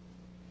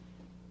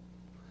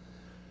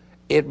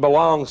 it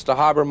belongs to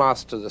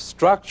Habermas to the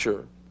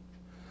structure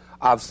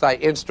of, say,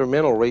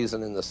 instrumental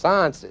reason in the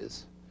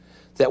sciences,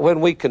 that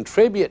when we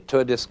contribute to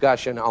a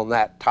discussion on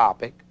that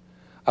topic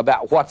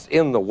about what's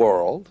in the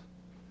world,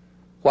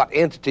 what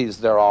entities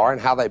there are and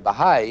how they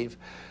behave,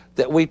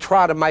 that we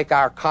try to make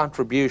our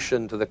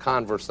contribution to the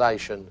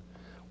conversation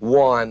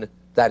one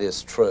that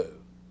is true.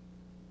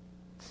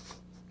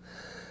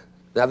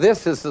 Now,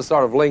 this is the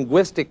sort of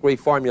linguistic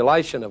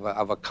reformulation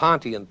of a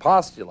Kantian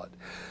postulate.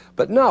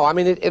 But no, I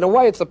mean, in a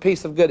way, it's a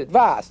piece of good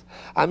advice.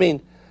 I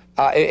mean,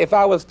 if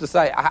I was to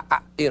say,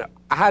 you know,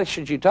 how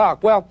should you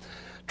talk? Well,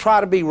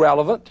 try to be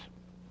relevant.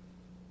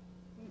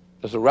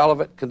 There's a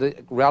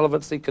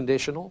relevancy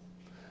conditional,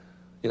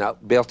 you know,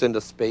 built into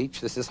speech.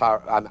 This is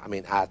how, I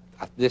mean,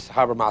 this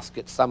Habermas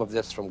gets some of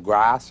this from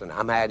Grice, and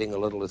I'm adding a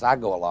little as I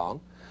go along.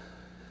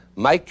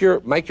 Make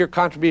your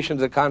contribution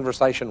to the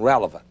conversation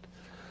relevant.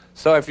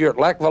 So if you're at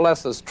Lech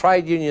Walesa's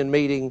trade union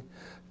meeting,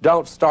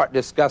 don't start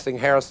discussing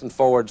Harrison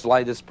Ford's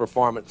latest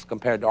performance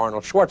compared to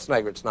Arnold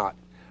Schwarzenegger. It's not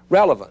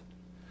relevant.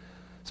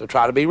 So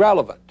try to be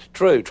relevant,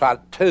 true. Try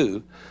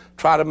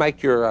to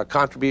make your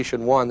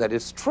contribution one that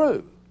is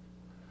true.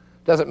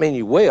 Doesn't mean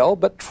you will,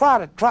 but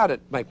try to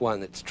make one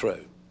that's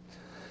true.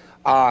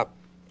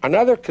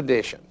 Another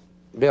condition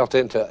built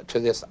into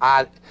this,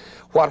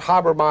 what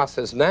Habermas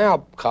has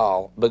now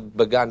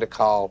begun to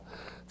call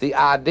the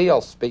ideal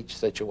speech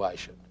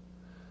situation.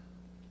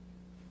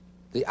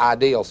 The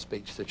ideal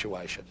speech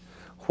situation.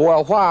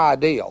 Well, why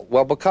ideal?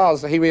 Well,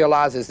 because he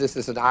realizes this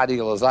is an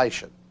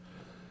idealization,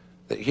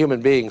 that human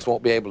beings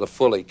won't be able to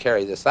fully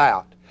carry this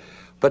out.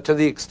 But to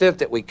the extent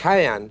that we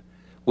can,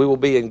 we will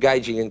be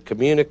engaging in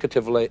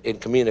communicative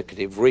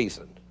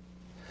reason.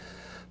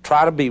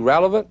 Try to be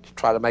relevant,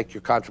 try to make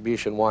your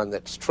contribution one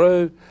that's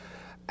true,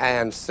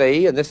 and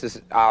C, and this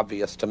is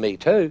obvious to me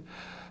too,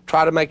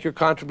 try to make your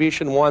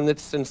contribution one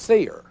that's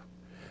sincere.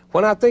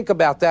 When I think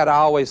about that, I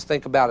always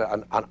think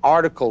about an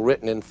article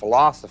written in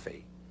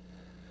philosophy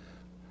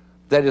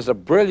that is a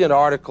brilliant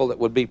article that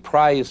would be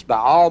praised by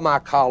all my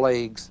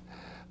colleagues,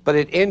 but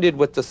it ended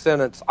with the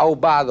sentence, oh,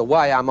 by the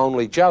way, I'm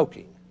only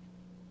joking.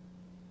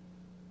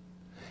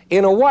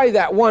 In a way,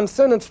 that one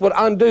sentence would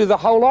undo the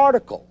whole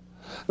article.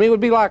 I mean, it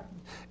would be like,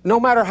 no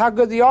matter how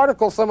good the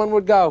article, someone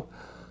would go,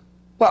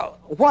 well,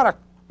 what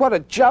a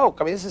joke.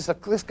 I mean,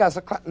 this guy's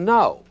a...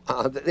 No.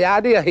 The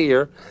idea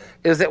here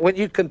is that when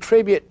you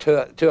contribute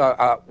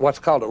to what's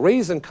called a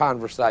reasoned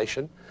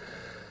conversation,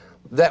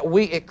 that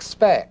we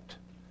expect,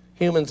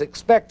 humans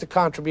expect the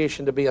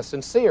contribution to be a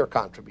sincere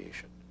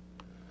contribution.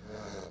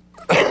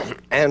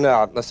 And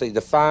let's see,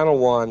 the final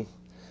one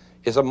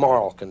is a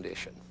moral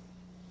condition.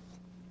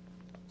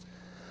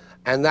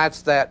 And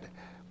that's that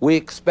we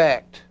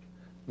expect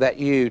that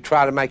you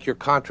try to make your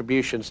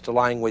contributions to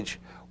language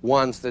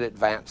ones that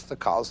advance the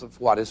cause of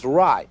what is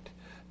right.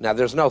 Now,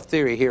 there's no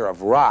theory here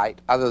of right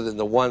other than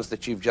the ones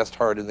that you've just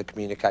heard in the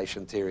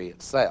communication theory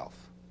itself.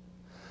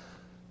 It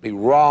would be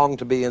wrong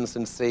to be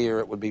insincere.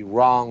 It would be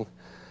wrong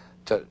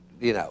to,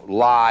 you know,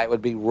 lie. It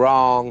would be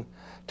wrong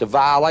to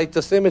violate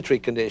the symmetry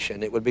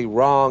condition. It would be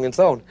wrong, and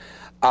so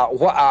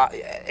on.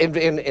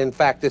 In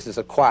fact, this is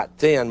a quite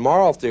thin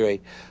moral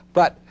theory,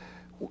 but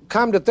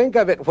come to think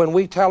of it, when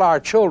we tell our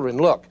children,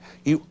 look,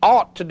 you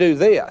ought to do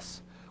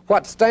this,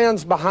 what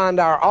stands behind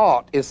our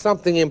ought is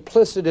something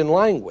implicit in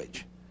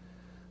language.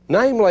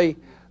 Namely,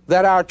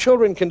 that our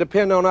children can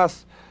depend on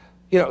us,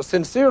 you know,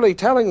 sincerely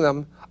telling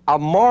them a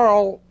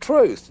moral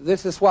truth.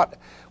 This is what,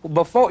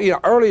 before, you know,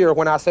 earlier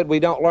when I said we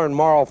don't learn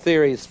moral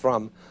theories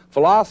from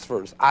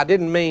philosophers, I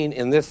didn't mean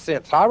in this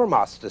sense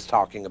Habermas is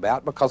talking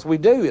about, because we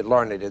do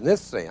learn it in this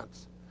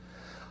sense.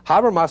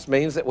 Habermas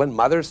means that when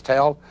mothers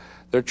tell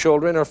their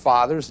children or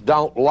fathers,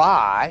 don't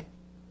lie,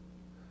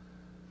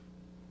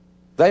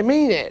 they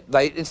mean it.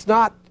 It's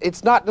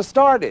not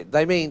distorted.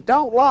 They mean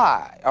don't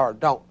lie or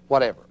don't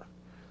whatever.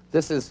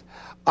 This is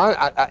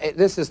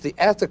the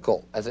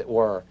ethical, as it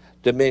were,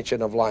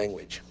 dimension of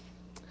language.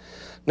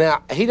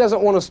 Now, he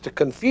doesn't want us to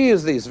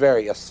confuse these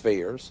various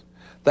spheres.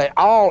 They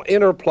all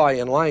interplay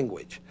in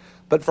language.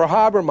 But for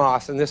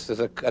Habermas, and this is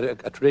a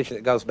tradition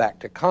that goes back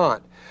to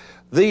Kant,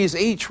 these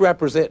each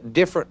represent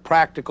different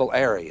practical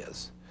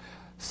areas.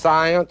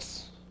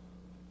 Science,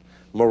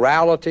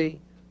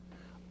 morality,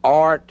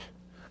 art,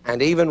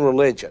 and even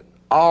religion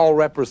all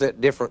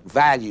represent different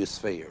value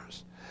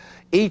spheres.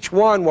 Each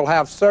one will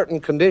have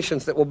certain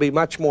conditions that will be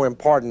much more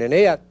important in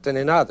it than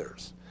in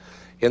others.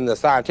 In the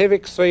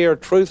scientific sphere,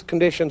 truth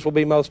conditions will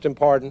be most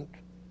important.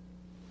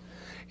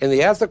 In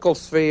the ethical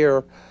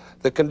sphere,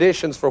 the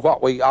conditions for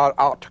what we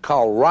ought to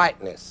call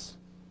rightness,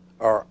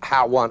 or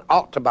how one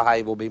ought to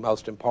behave, will be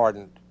most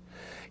important.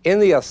 In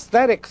the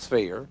aesthetic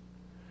sphere,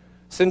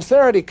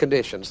 sincerity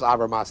conditions,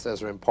 Habermas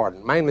says, are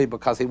important, mainly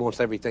because he wants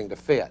everything to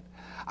fit.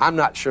 I'm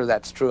not sure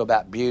that's true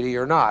about beauty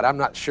or not. I'm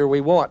not sure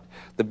we want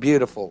the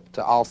beautiful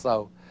to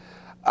also,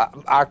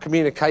 our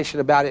communication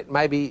about it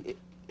maybe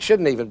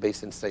shouldn't even be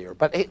sincere.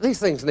 But these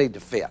things need to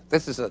fit.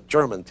 This is a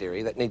German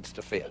theory that needs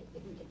to fit.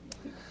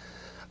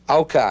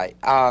 Okay.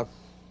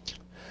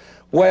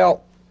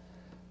 Well,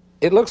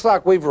 it looks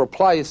like we've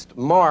replaced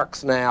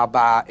Marx now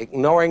by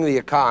ignoring the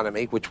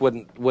economy, which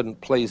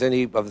wouldn't please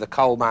any of the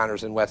coal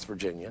miners in West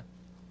Virginia.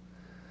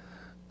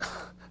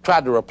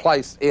 Tried to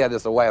replace it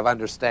as a way of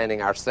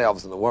understanding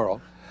ourselves in the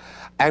world.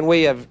 And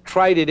we have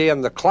traded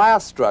in the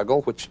class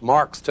struggle, which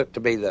Marx took to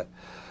be the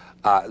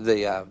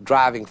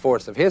driving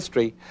force of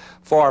history,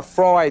 for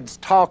Freud's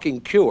talking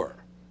cure.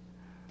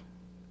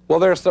 Well,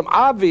 there are some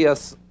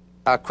obvious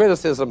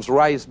criticisms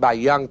raised by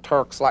young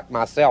Turks like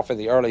myself in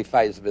the early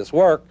phase of his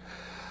work,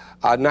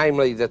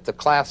 namely that the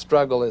class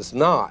struggle is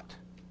not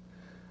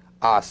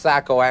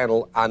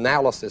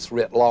psychoanalysis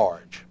writ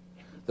large.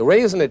 The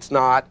reason it's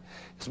not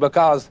is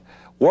because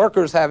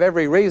workers have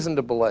every reason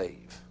to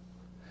believe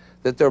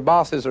that their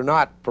bosses are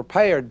not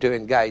prepared to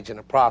engage in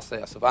a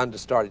process of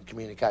undistorted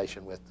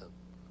communication with them.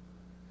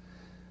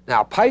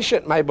 Now, a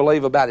patient may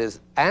believe about his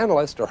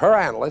analyst or her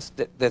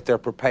analyst that they're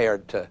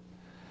prepared to,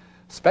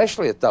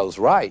 especially at those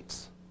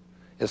rates.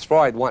 As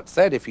Freud once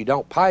said, if you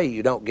don't pay,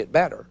 you don't get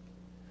better.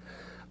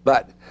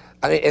 But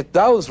I mean, at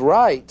those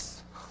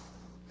rates,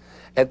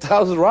 you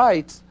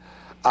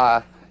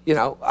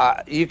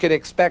can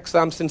expect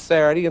some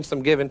sincerity and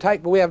some give and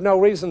take, but we have no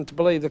reason to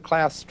believe the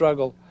class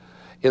struggle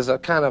is a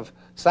kind of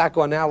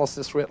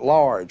psychoanalysis writ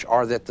large,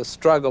 or that the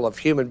struggle of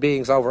human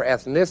beings over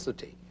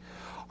ethnicity,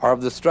 or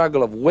of the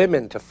struggle of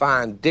women to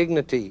find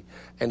dignity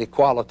and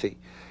equality,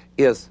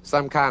 is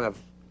some kind of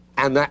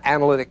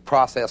analytic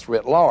process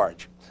writ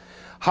large.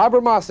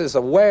 Habermas is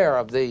aware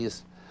of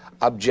these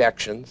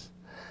objections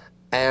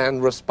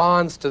and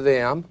responds to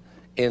them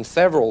in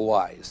several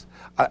ways.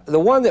 The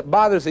one that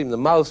bothers him the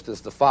most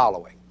is the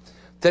following: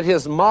 that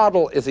his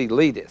model is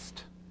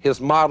elitist,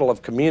 his model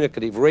of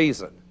communicative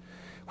reason,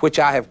 which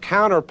I have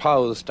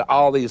counterposed to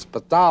all these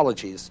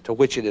pathologies to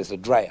which it is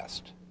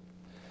addressed.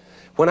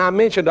 When I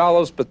mentioned all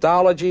those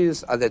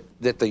pathologies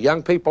that the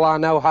young people I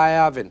know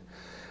have, and,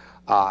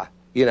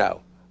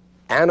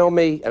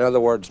 anomie, in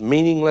other words,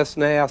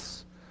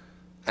 meaninglessness,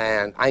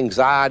 and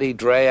anxiety,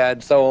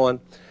 dread, so on,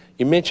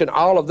 you mentioned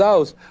all of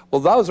those.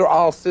 Well, those are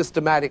all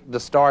systematic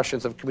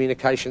distortions of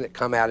communication that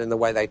come out in the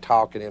way they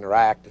talk and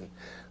interact, and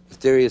the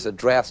theory is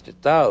addressed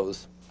at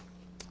those.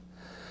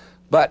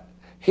 But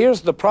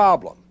here's the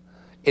problem.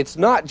 It's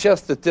not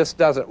just that this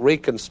doesn't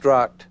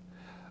reconstruct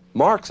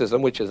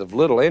Marxism, which is of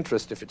little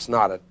interest if it's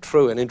not a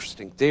true and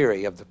interesting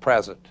theory of the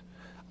present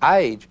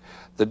age.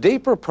 The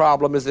deeper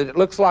problem is that it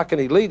looks like an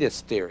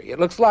elitist theory. It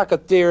looks like a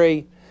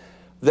theory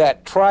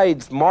that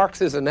trades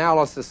Marx's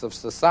analysis of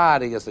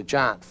society as a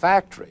giant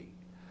factory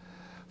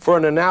for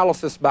an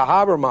analysis by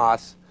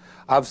Habermas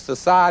of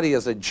society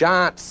as a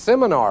giant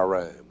seminar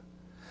room.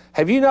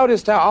 Have you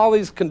noticed how all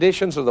these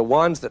conditions are the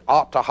ones that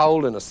ought to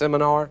hold in a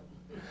seminar?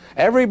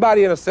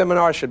 Everybody in a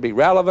seminar should be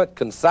relevant,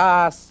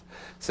 concise,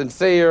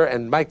 sincere,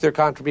 and make their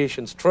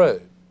contributions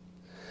true.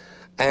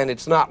 And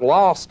it's not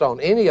lost on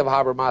any of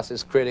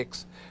Habermas's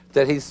critics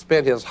that he's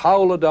spent his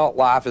whole adult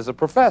life as a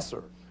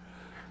professor.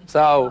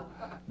 So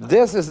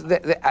this is,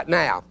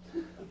 now,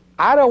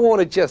 I don't want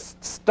to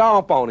just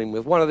stomp on him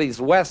with one of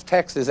these West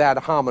Texas ad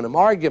hominem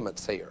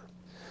arguments here.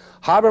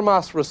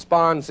 Habermas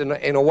responds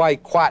in a way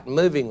quite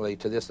movingly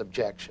to this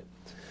objection.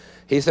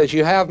 He says,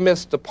 you have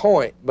missed the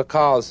point,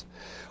 because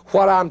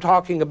what I'm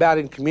talking about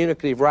in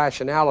communicative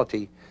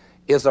rationality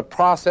is a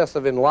process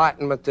of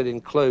enlightenment that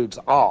includes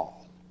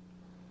all.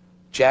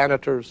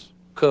 Janitors,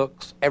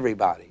 cooks,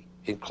 everybody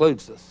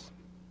includes us.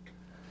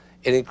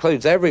 It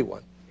includes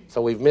everyone,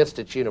 so we've missed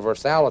its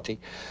universality.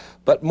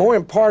 But more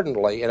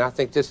importantly, and I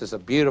think this is a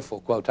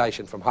beautiful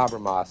quotation from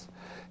Habermas,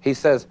 he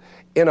says,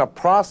 in a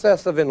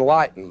process of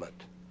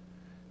enlightenment,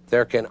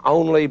 there can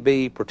only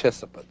be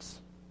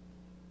participants.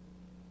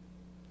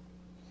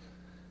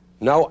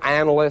 No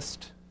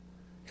analyst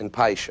and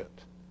patient.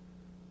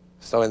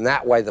 So in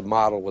that way, the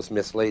model was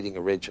misleading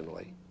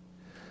originally.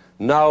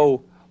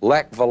 No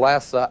Lech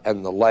Walesa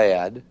and the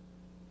lead.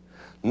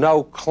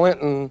 No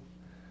Clinton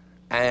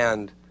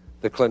and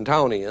the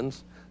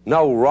Clintonians.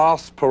 no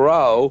Ross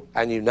Perot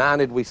and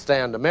United We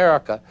Stand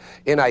America.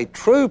 In a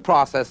true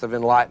process of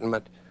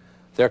enlightenment,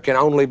 there can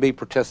only be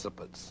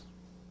participants.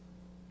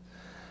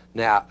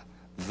 Now,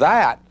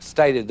 that,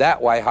 stated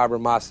that way,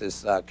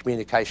 Habermas's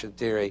communication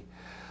theory,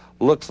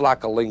 looks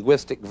like a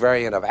linguistic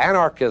variant of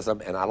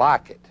anarchism, and I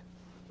like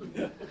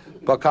it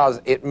because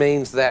it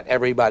means that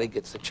everybody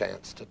gets a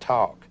chance to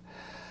talk.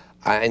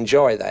 I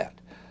enjoy that.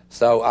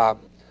 So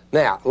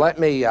now, let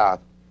me,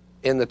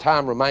 in the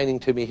time remaining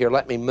to me here,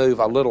 let me move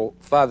a little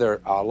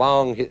further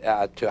along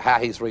to how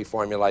he's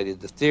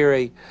reformulated the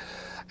theory,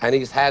 and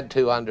he's had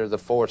to under the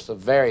force of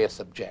various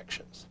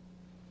objections.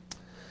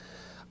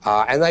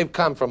 And they've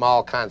come from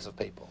all kinds of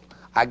people.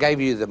 I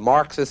gave you the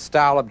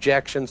Marxist-style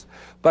objections,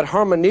 but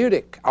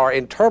hermeneutic or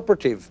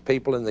interpretive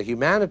people in the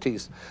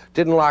humanities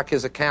didn't like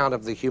his account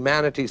of the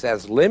humanities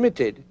as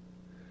limited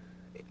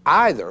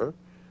either.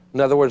 In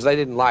other words, they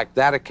didn't like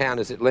that account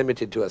as it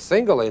limited to a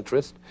single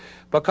interest,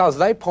 because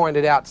they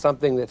pointed out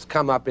something that's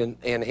come up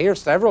in here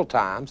several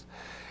times,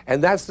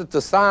 and that's that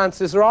the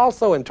sciences are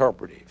also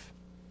interpretive.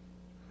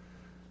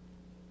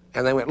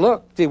 And they went,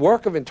 look, the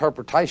work of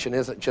interpretation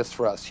isn't just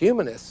for us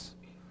humanists,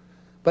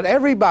 but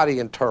everybody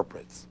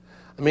interprets.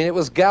 I mean, it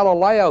was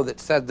Galileo that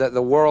said that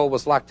the world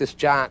was like this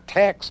giant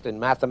text and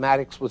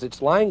mathematics was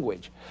its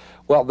language.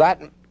 Well,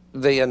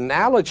 the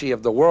analogy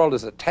of the world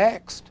as a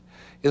text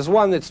is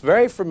one that's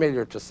very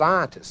familiar to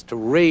scientists. To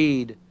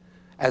read,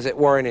 as it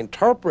were, and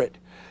interpret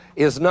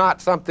is not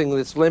something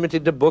that's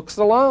limited to books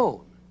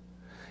alone.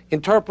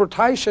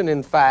 Interpretation,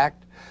 in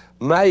fact,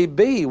 may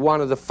be one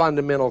of the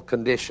fundamental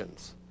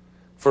conditions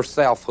for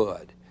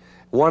selfhood.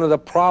 One of the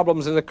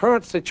problems in the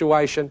current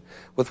situation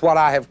with what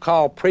I have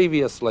called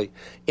previously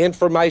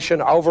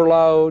information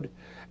overload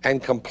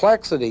and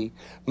complexity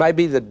may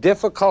be the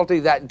difficulty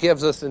that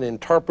gives us in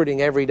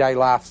interpreting everyday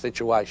life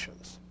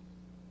situations.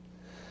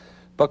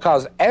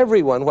 Because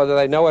everyone, whether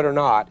they know it or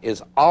not,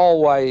 is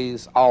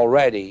always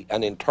already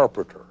an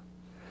interpreter.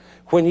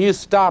 When you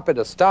stop at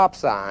a stop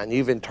sign,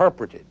 you've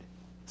interpreted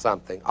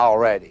something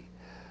already.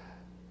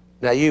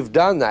 Now, you've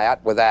done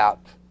that without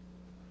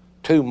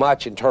too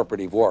much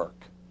interpretive work.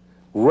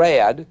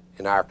 Red,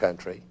 in our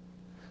country,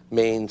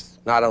 means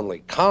not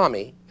only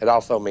commie, it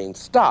also means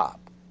stop.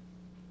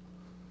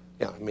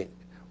 You know, I mean,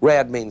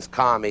 red means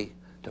commie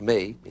to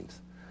me,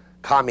 means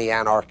commie,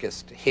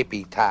 anarchist,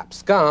 hippie type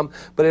scum,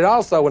 but it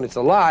also, when it's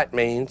a light,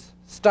 means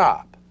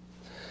stop.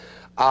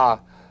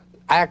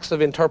 Acts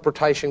of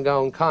interpretation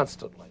go on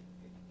constantly,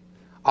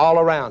 all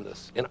around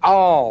us, in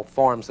all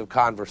forms of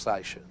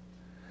conversation.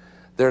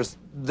 There's,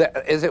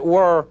 as it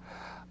were,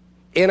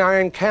 in our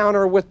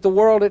encounter with the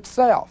world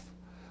itself,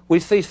 we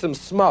see some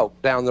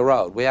smoke down the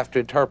road. We have to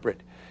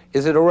interpret.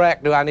 Is it a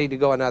wreck? Do I need to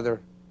go another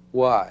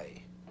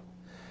way?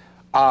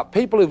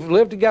 People who've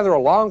lived together a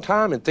long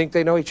time and think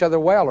they know each other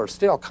well are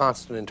still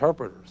constant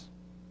interpreters.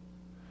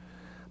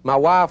 My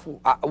wife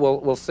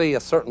will see a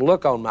certain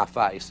look on my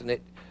face, and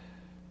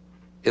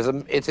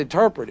it's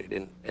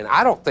interpreted. And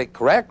I don't think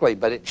correctly,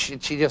 but she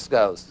just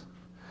goes,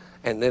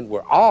 and then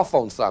we're off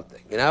on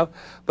something, you know?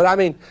 But I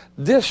mean,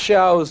 this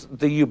shows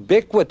the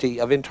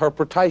ubiquity of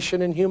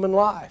interpretation in human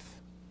life.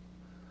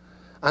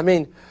 I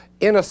mean,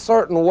 in a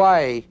certain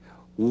way,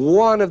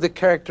 one of the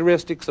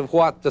characteristics of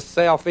what the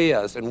self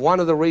is, and one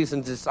of the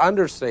reasons it's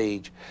under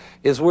siege,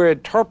 is we're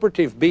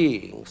interpretive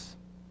beings.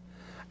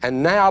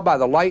 And now, by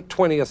the late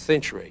 20th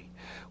century,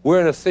 we're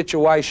in a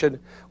situation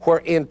where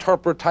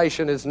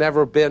interpretation has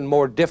never been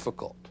more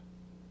difficult.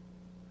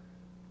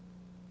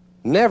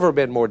 Never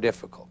been more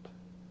difficult.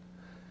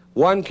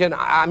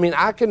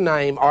 I can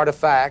name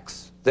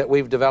artifacts that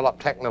we've developed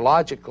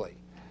technologically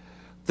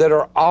that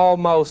are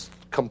almost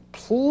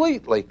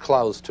completely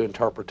closed to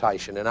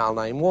interpretation, and I'll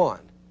name one,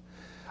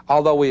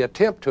 although we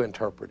attempt to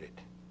interpret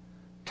it.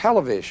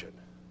 Television.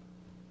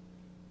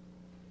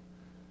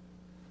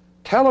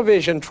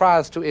 Television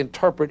tries to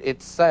interpret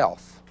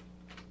itself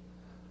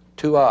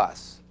to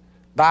us,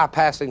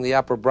 bypassing the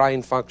upper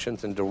brain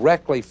functions and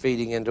directly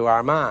feeding into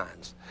our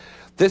minds.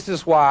 This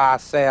is why I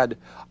said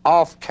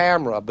off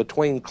camera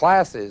between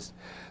classes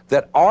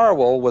that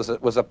Orwell was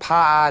a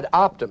pie-eyed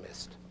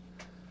optimist.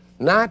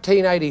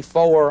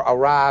 1984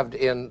 arrived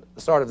in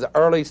sort of the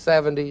early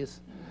 70s,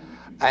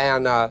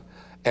 and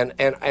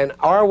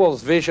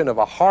Orwell's vision of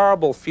a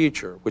horrible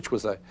future, which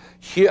was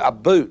a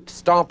boot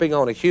stomping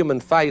on a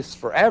human face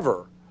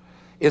forever,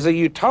 is a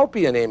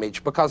utopian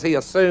image because he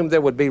assumed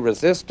there would be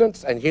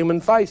resistance and human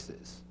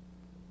faces,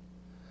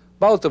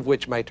 both of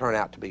which may turn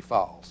out to be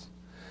false.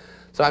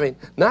 So, I mean,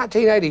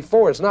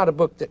 1984 is not a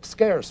book that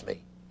scares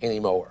me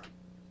anymore.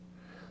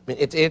 I mean,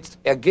 it's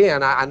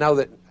again, I know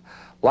that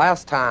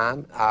last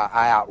time,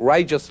 I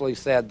outrageously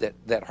said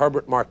that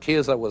Herbert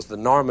Marcuse was the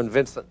Norman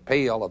Vincent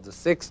Peale of the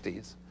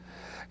 60s.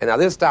 And now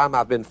this time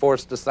I've been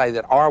forced to say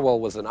that Orwell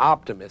was an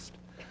optimist,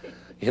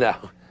 you know,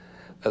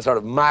 a sort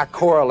of my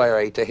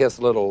corollary to his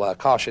little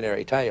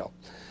cautionary tale.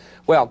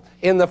 Well,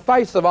 in the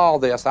face of all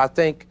this, I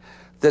think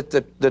that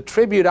the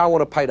tribute I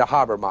want to pay to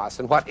Habermas,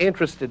 and what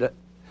interested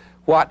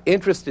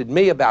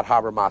me about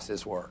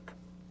Habermas's work,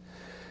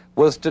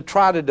 was to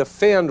try to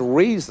defend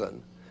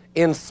reason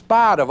in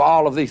spite of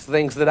all of these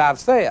things that I've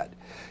said.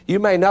 You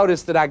may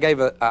notice that I gave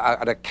an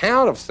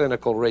account of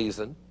cynical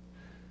reason,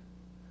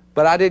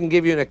 but I didn't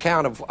give you an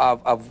account of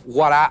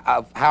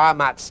how I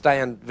might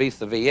stand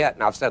vis-a-vis it,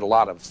 and I've said a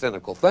lot of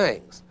cynical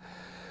things.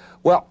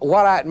 Well,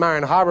 what I admire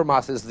in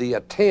Habermas is the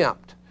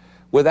attempt,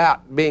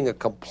 without being a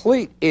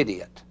complete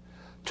idiot,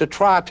 to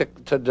try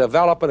to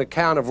develop an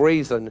account of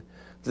reason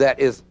that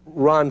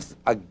runs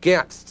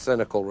against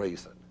cynical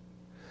reason.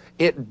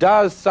 It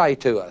does say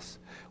to us,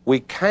 we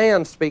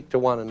can speak to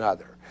one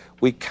another.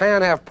 We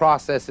can have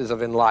processes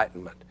of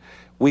enlightenment.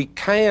 We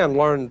can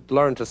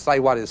learn to say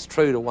what is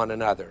true to one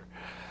another.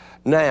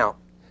 Now,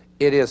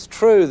 it is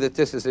true that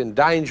this is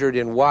endangered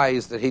in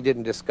ways that he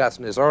didn't discuss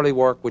in his early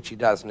work, which he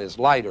does in his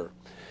later.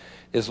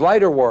 His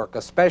later work,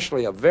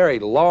 especially a very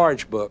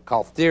large book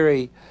called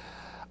Theories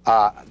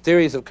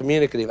of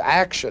Communicative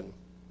Action,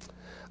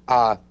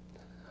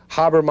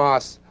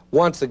 Habermas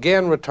once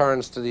again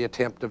returns to the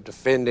attempt of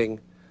defending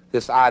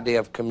this idea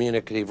of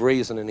communicative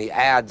reason, and he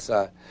adds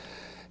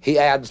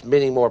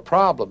many more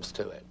problems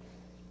to it.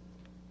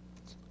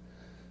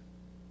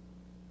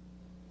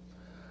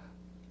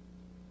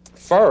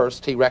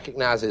 First, he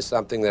recognizes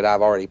something that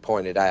I've already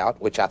pointed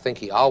out, which I think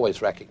he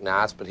always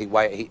recognized, but he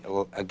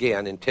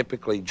again, in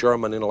typically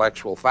German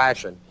intellectual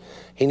fashion,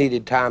 he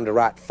needed time to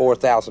write a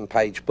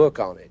 4,000-page book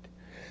on it.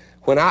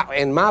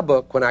 In my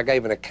book, when I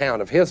gave an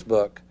account of his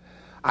book,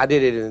 I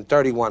did it in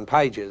 31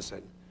 pages,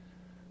 and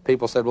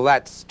people said, well,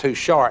 that's too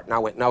short, and I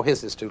went, no,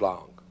 his is too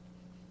long.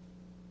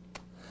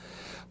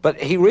 But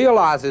he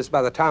realizes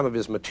by the time of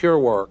his mature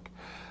work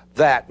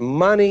that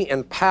money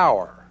and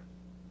power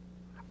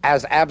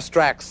as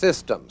abstract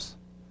systems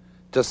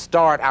to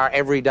start our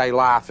everyday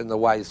life in the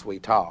ways we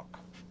talk,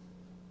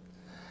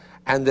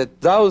 and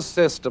that those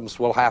systems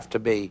will have to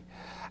be,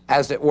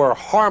 as it were,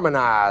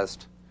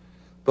 harmonized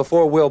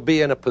before we'll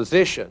be in a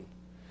position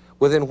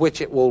within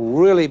which it will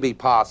really be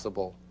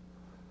possible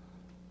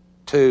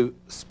to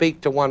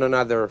speak to one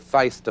another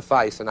face to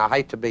face. And I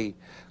hate to be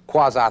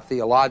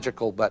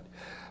quasi-theological, but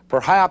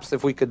perhaps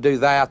if we could do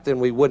that, then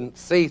we wouldn't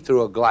see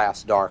through a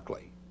glass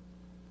darkly.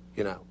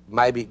 You know,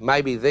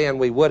 maybe then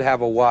we would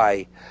have a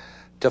way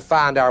to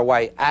find our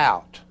way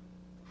out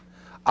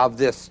of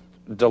this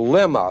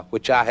dilemma,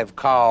 which I have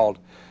called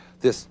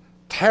this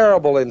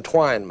terrible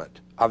entwinement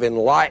of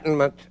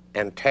enlightenment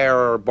and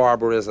terror,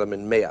 barbarism,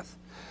 and myth.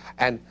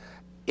 And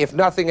if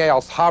nothing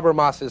else,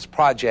 Habermas's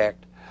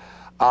project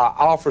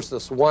offers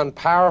us one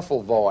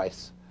powerful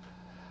voice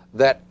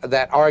that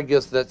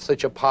argues that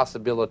such a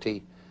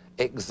possibility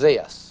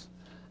exists.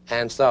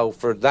 And so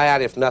for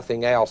that, if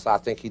nothing else, I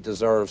think he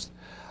deserves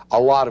a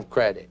lot of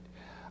credit.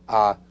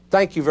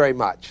 Thank you very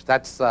much.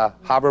 That's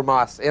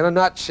Habermas in a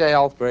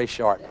nutshell, very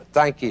short.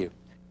 Thank you.